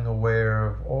becoming aware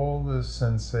of all the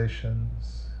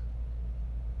sensations,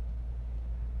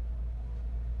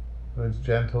 those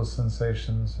gentle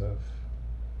sensations of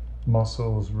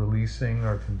muscles releasing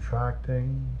or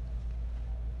contracting,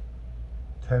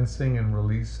 tensing and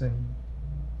releasing,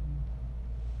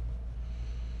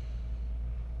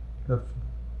 the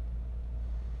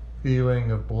feeling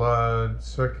of blood,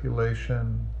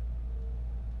 circulation,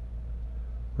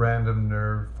 random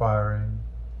nerve firing,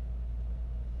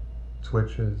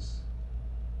 twitches,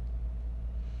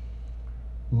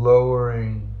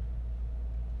 lowering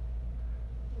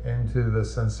into the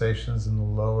sensations in the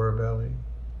lower belly.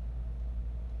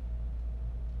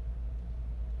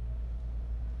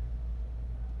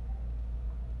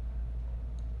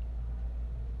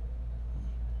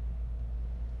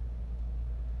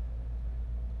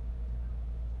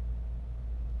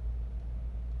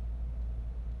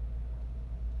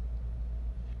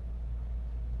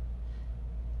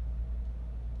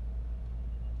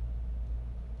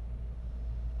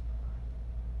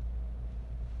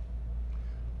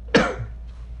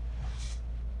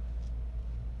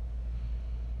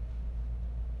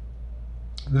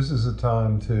 This is a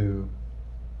time to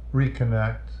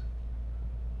reconnect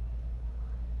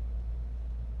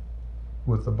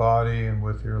with the body and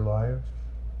with your life.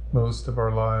 Most of our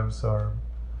lives are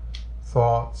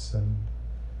thoughts and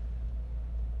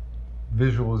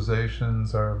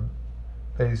visualizations are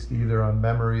based either on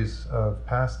memories of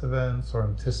past events or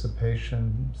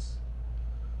anticipations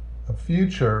of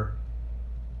future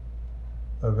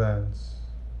events.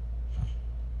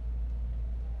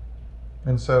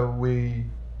 And so we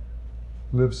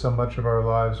live so much of our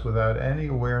lives without any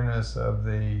awareness of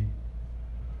the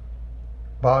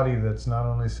body that's not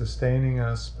only sustaining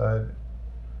us, but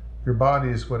your body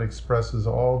is what expresses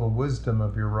all the wisdom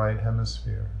of your right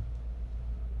hemisphere.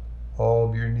 All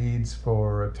of your needs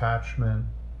for attachment,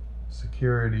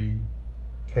 security,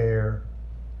 care,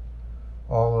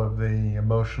 all of the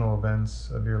emotional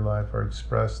events of your life are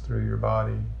expressed through your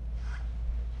body.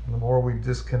 And the more we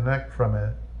disconnect from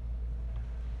it,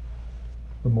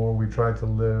 the more we try to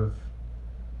live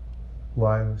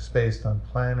lives based on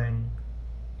planning,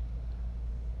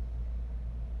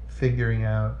 figuring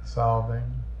out,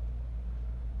 solving,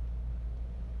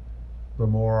 the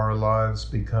more our lives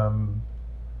become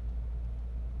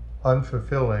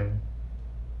unfulfilling.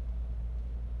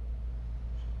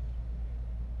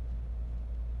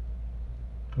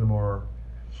 The more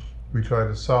we try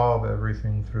to solve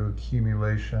everything through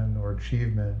accumulation or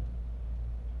achievement.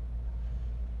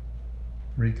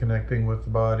 Reconnecting with the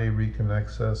body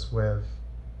reconnects us with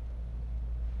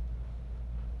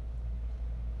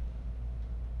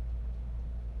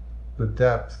the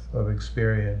depth of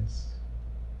experience,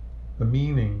 the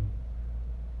meaning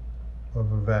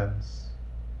of events.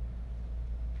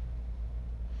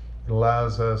 It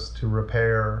allows us to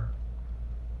repair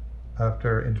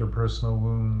after interpersonal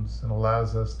wounds and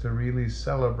allows us to really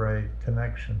celebrate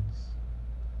connections.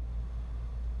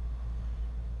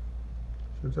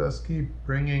 So just keep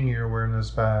bringing your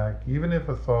awareness back. Even if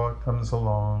a thought comes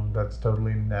along, that's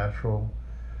totally natural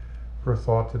for a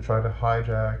thought to try to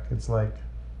hijack. It's like,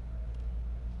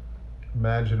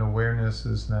 imagine awareness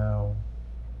is now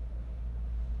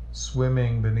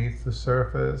swimming beneath the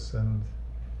surface and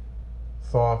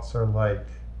thoughts are like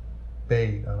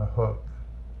bait on a hook.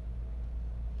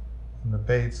 And the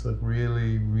baits look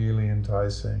really, really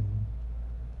enticing,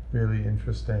 really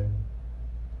interesting.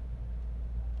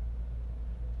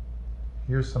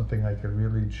 Here's something I could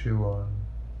really chew on.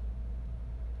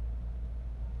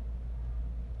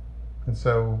 And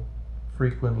so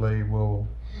frequently we'll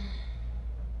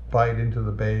bite into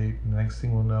the bait, and the next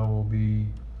thing we'll know, we'll be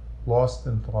lost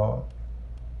in thought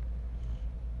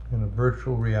in a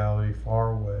virtual reality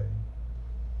far away.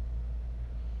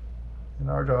 And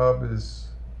our job is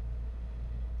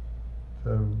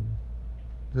to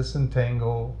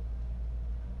disentangle,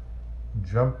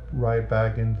 jump right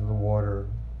back into the water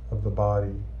of the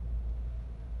body.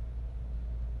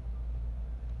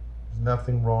 There's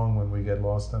nothing wrong when we get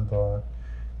lost in thought.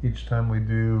 Each time we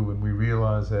do, when we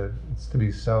realize that it's to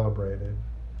be celebrated.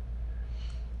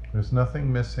 There's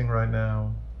nothing missing right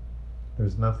now.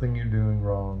 There's nothing you're doing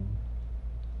wrong.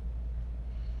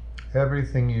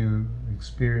 Everything you're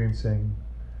experiencing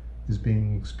is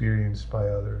being experienced by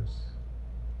others.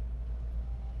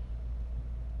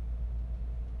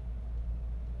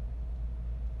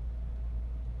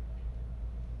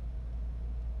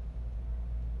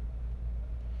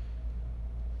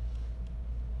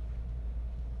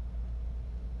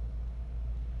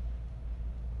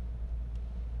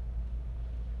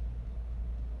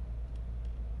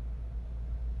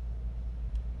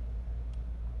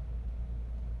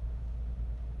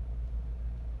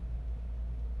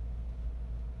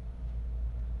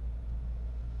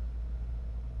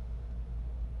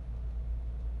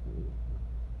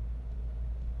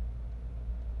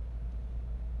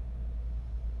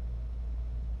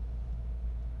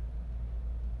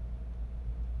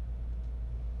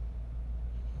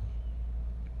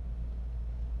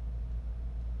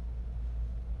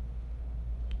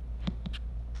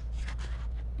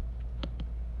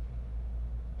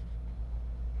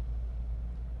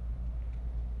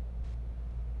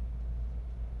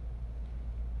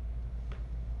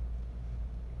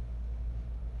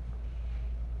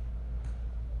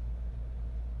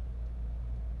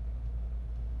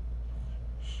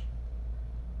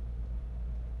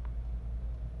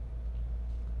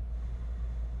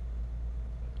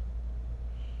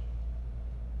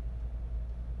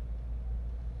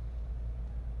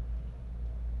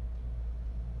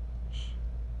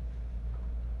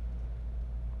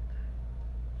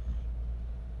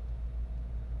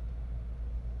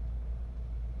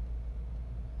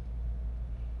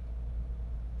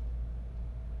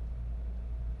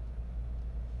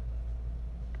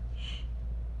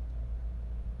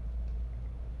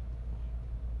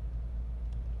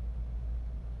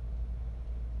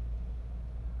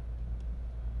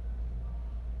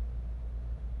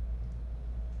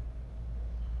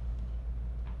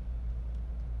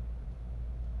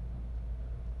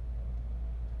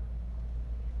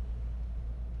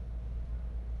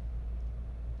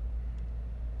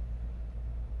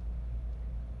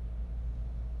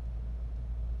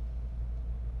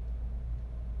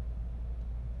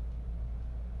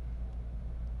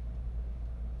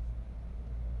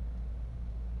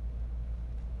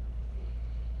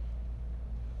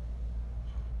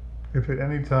 If at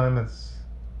any time it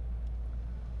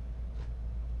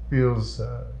feels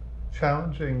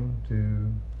challenging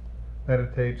to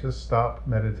meditate, just stop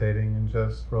meditating and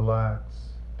just relax.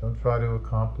 Don't try to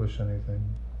accomplish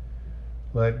anything.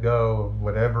 Let go of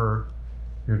whatever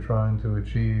you're trying to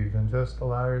achieve and just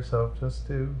allow yourself just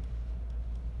to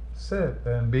sit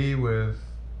and be with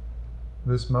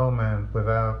this moment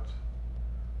without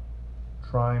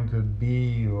trying to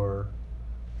be or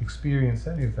experience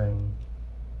anything.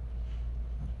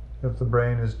 If the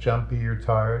brain is jumpy or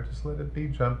tired, just let it be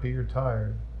jumpy or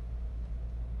tired.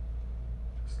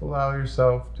 Just allow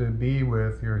yourself to be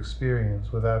with your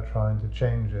experience without trying to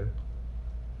change it.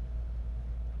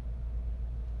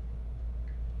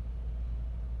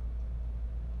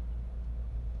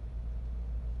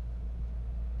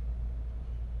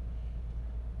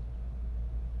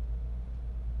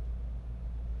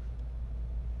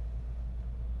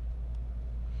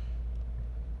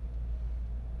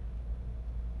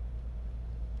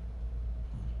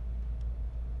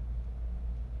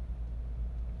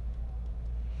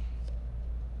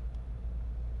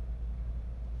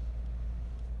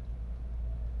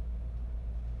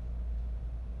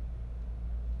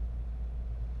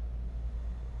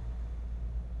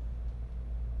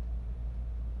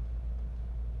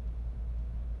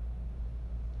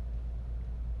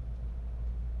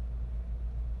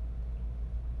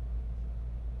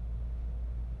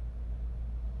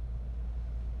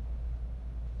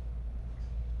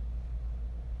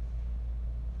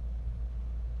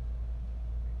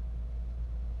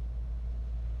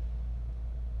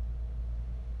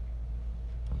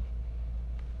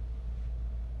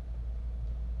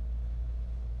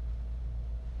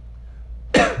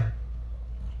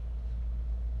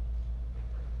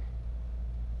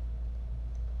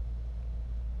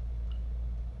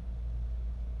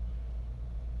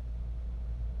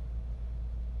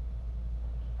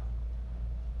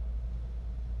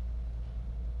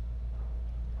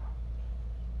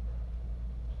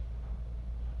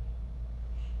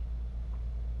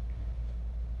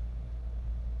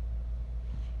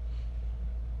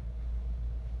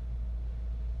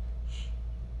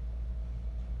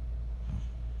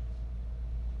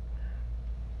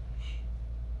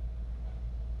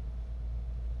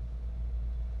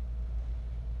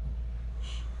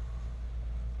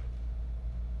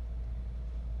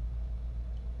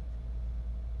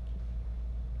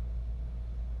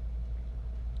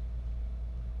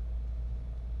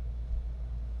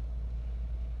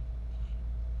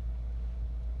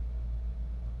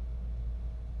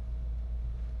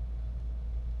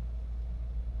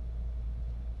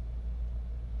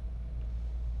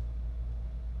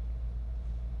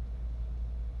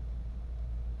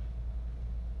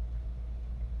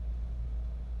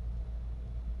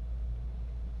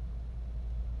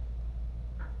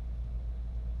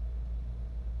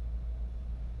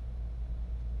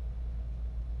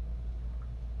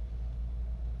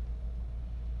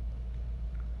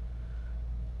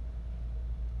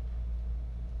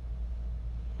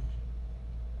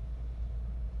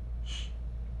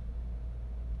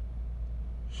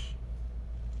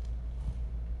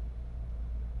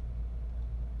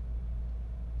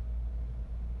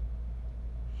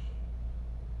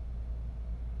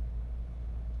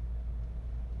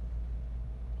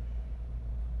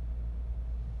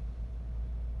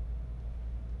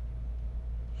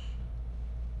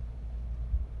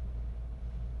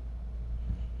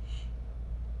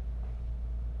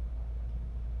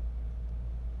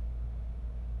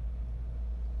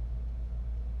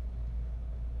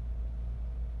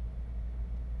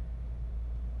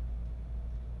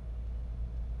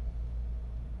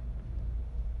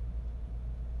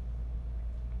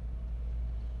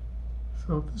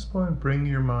 So at this point, bring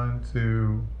your mind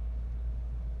to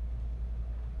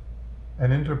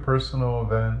an interpersonal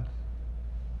event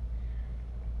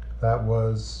that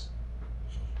was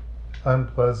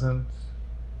unpleasant,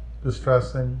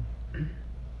 distressing.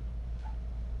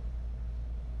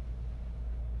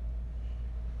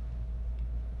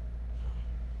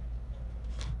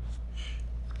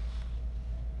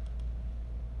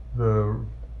 The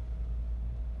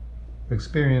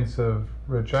experience of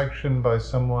rejection by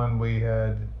someone we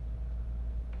had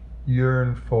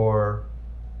yearned for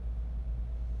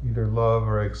either love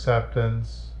or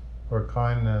acceptance or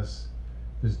kindness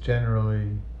is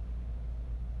generally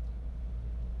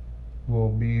will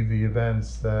be the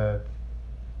events that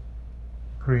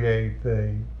create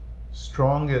the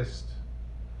strongest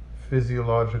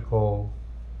physiological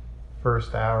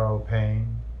first arrow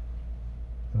pain,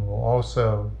 and will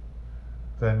also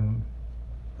then,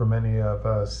 for many of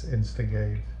us,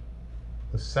 instigate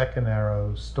the second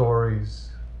arrow,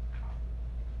 stories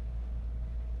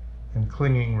and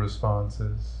clinging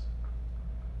responses.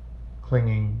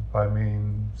 Clinging by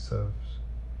means of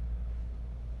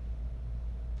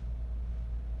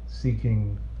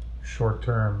seeking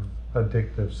short-term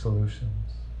addictive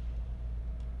solutions.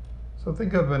 So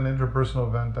think of an interpersonal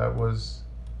event that was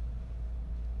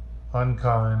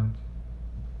unkind,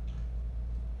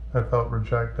 that felt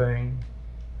rejecting.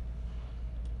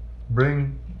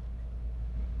 Bring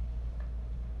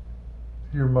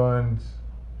to your mind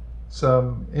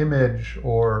some image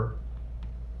or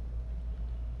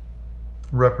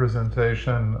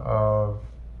representation of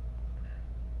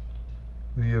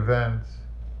the event.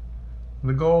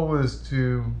 The goal is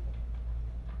to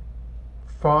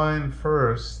find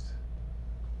first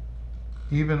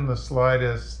even the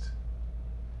slightest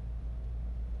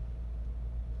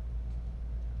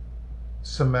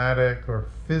somatic or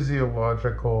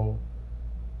physiological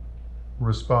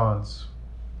response,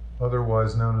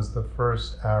 otherwise known as the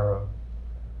first arrow.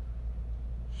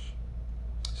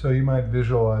 So you might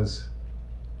visualize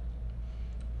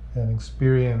an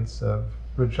experience of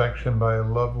rejection by a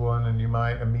loved one, and you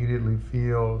might immediately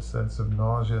feel a sense of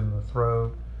nausea in the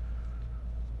throat,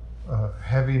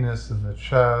 heaviness in the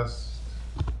chest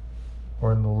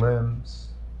or in the limbs,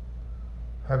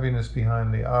 heaviness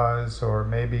behind the eyes, or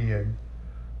maybe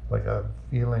like a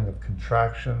feeling of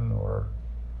contraction or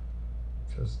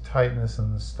just tightness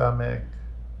in the stomach.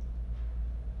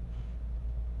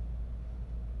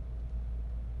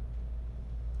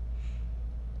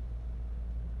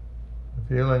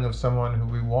 The feeling of someone who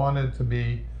we wanted to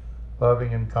be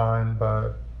loving and kind,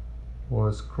 but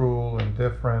was cruel,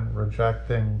 indifferent,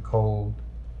 rejecting, cold.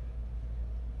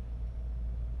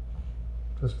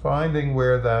 Just finding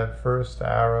where that first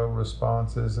arrow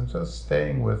response is and just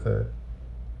staying with it.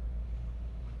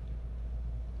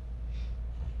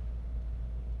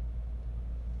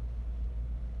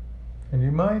 And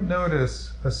you might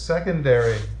notice a second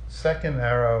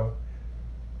arrow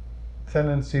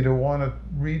tendency to want to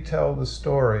retell the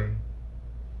story,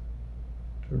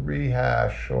 to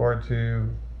rehash, or to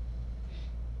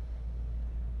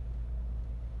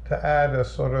add a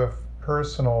sort of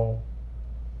personal,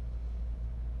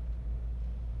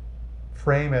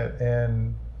 frame it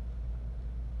in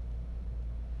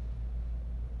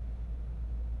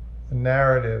a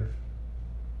narrative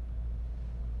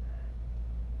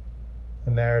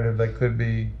that could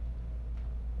be,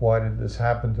 why did this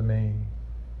happen to me?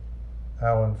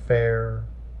 How unfair?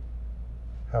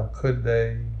 How could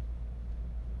they?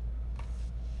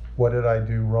 What did I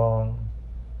do wrong?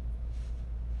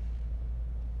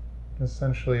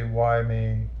 Essentially, why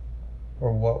me,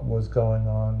 or what was going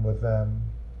on with them?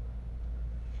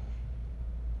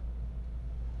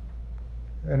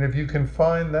 And if you can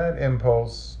find that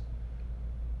impulse,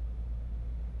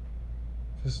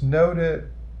 just note it,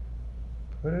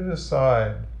 put it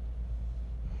aside.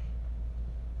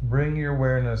 Bring your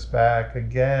awareness back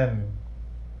again,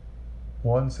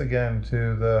 once again,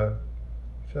 to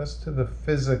the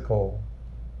physical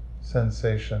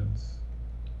sensations.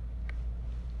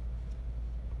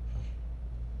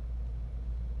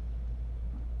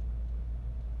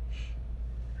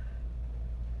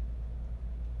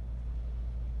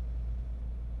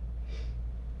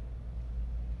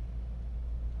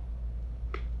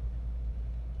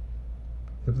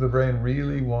 If the brain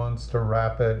really wants to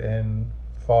wrap it in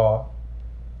thought,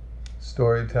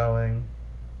 storytelling,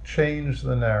 change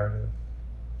the narrative.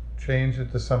 Change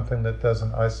it to something that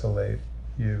doesn't isolate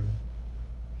you,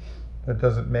 that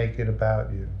doesn't make it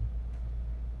about you.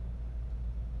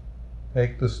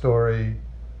 Make the story,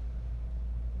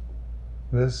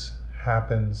 this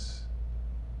happens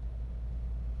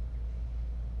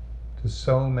to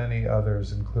so many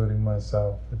others, including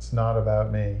myself. It's not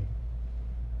about me.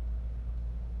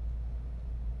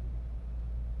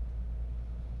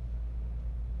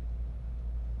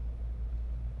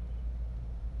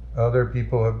 Other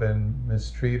people have been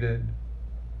mistreated,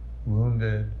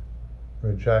 wounded,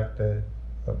 rejected,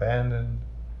 abandoned.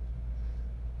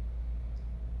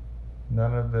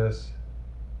 None of this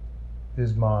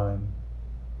is mine.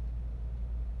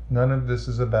 None of this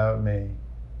is about me.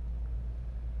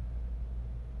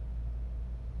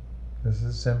 This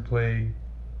is simply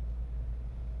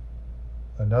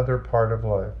another part of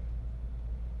life.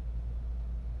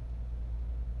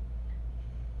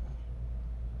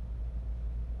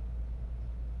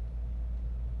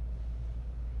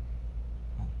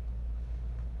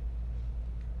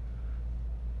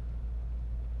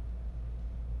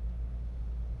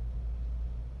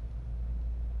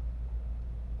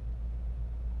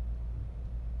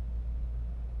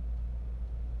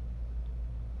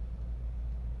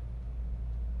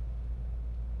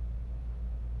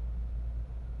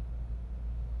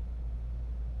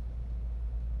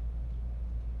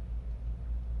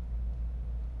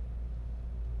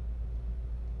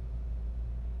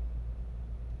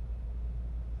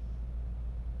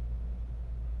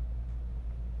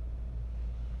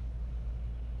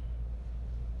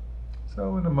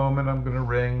 So in a moment I'm going to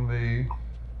ring the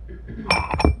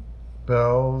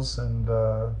bells and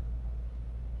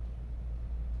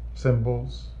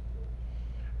cymbals.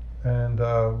 And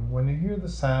when you hear the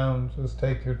sound, just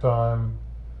take your time.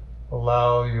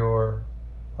 Allow your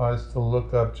eyes to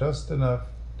look up just enough.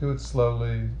 Do it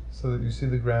slowly so that you see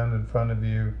the ground in front of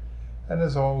you. And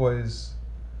as always,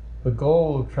 the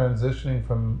goal of transitioning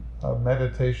from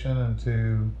meditation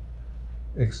into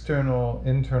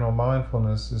internal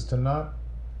mindfulness is to not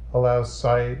allow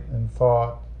sight and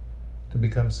thought to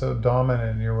become so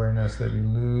dominant in your awareness that you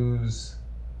lose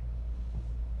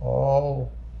all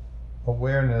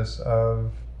awareness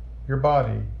of your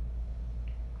body.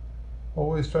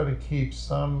 Always try to keep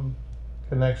some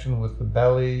connection with the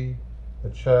belly, the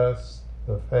chest,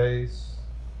 the face,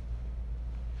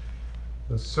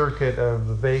 the circuit of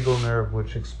the vagal nerve,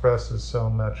 which expresses so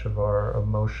much of our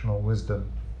emotional wisdom,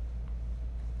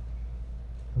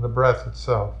 and the breath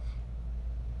itself.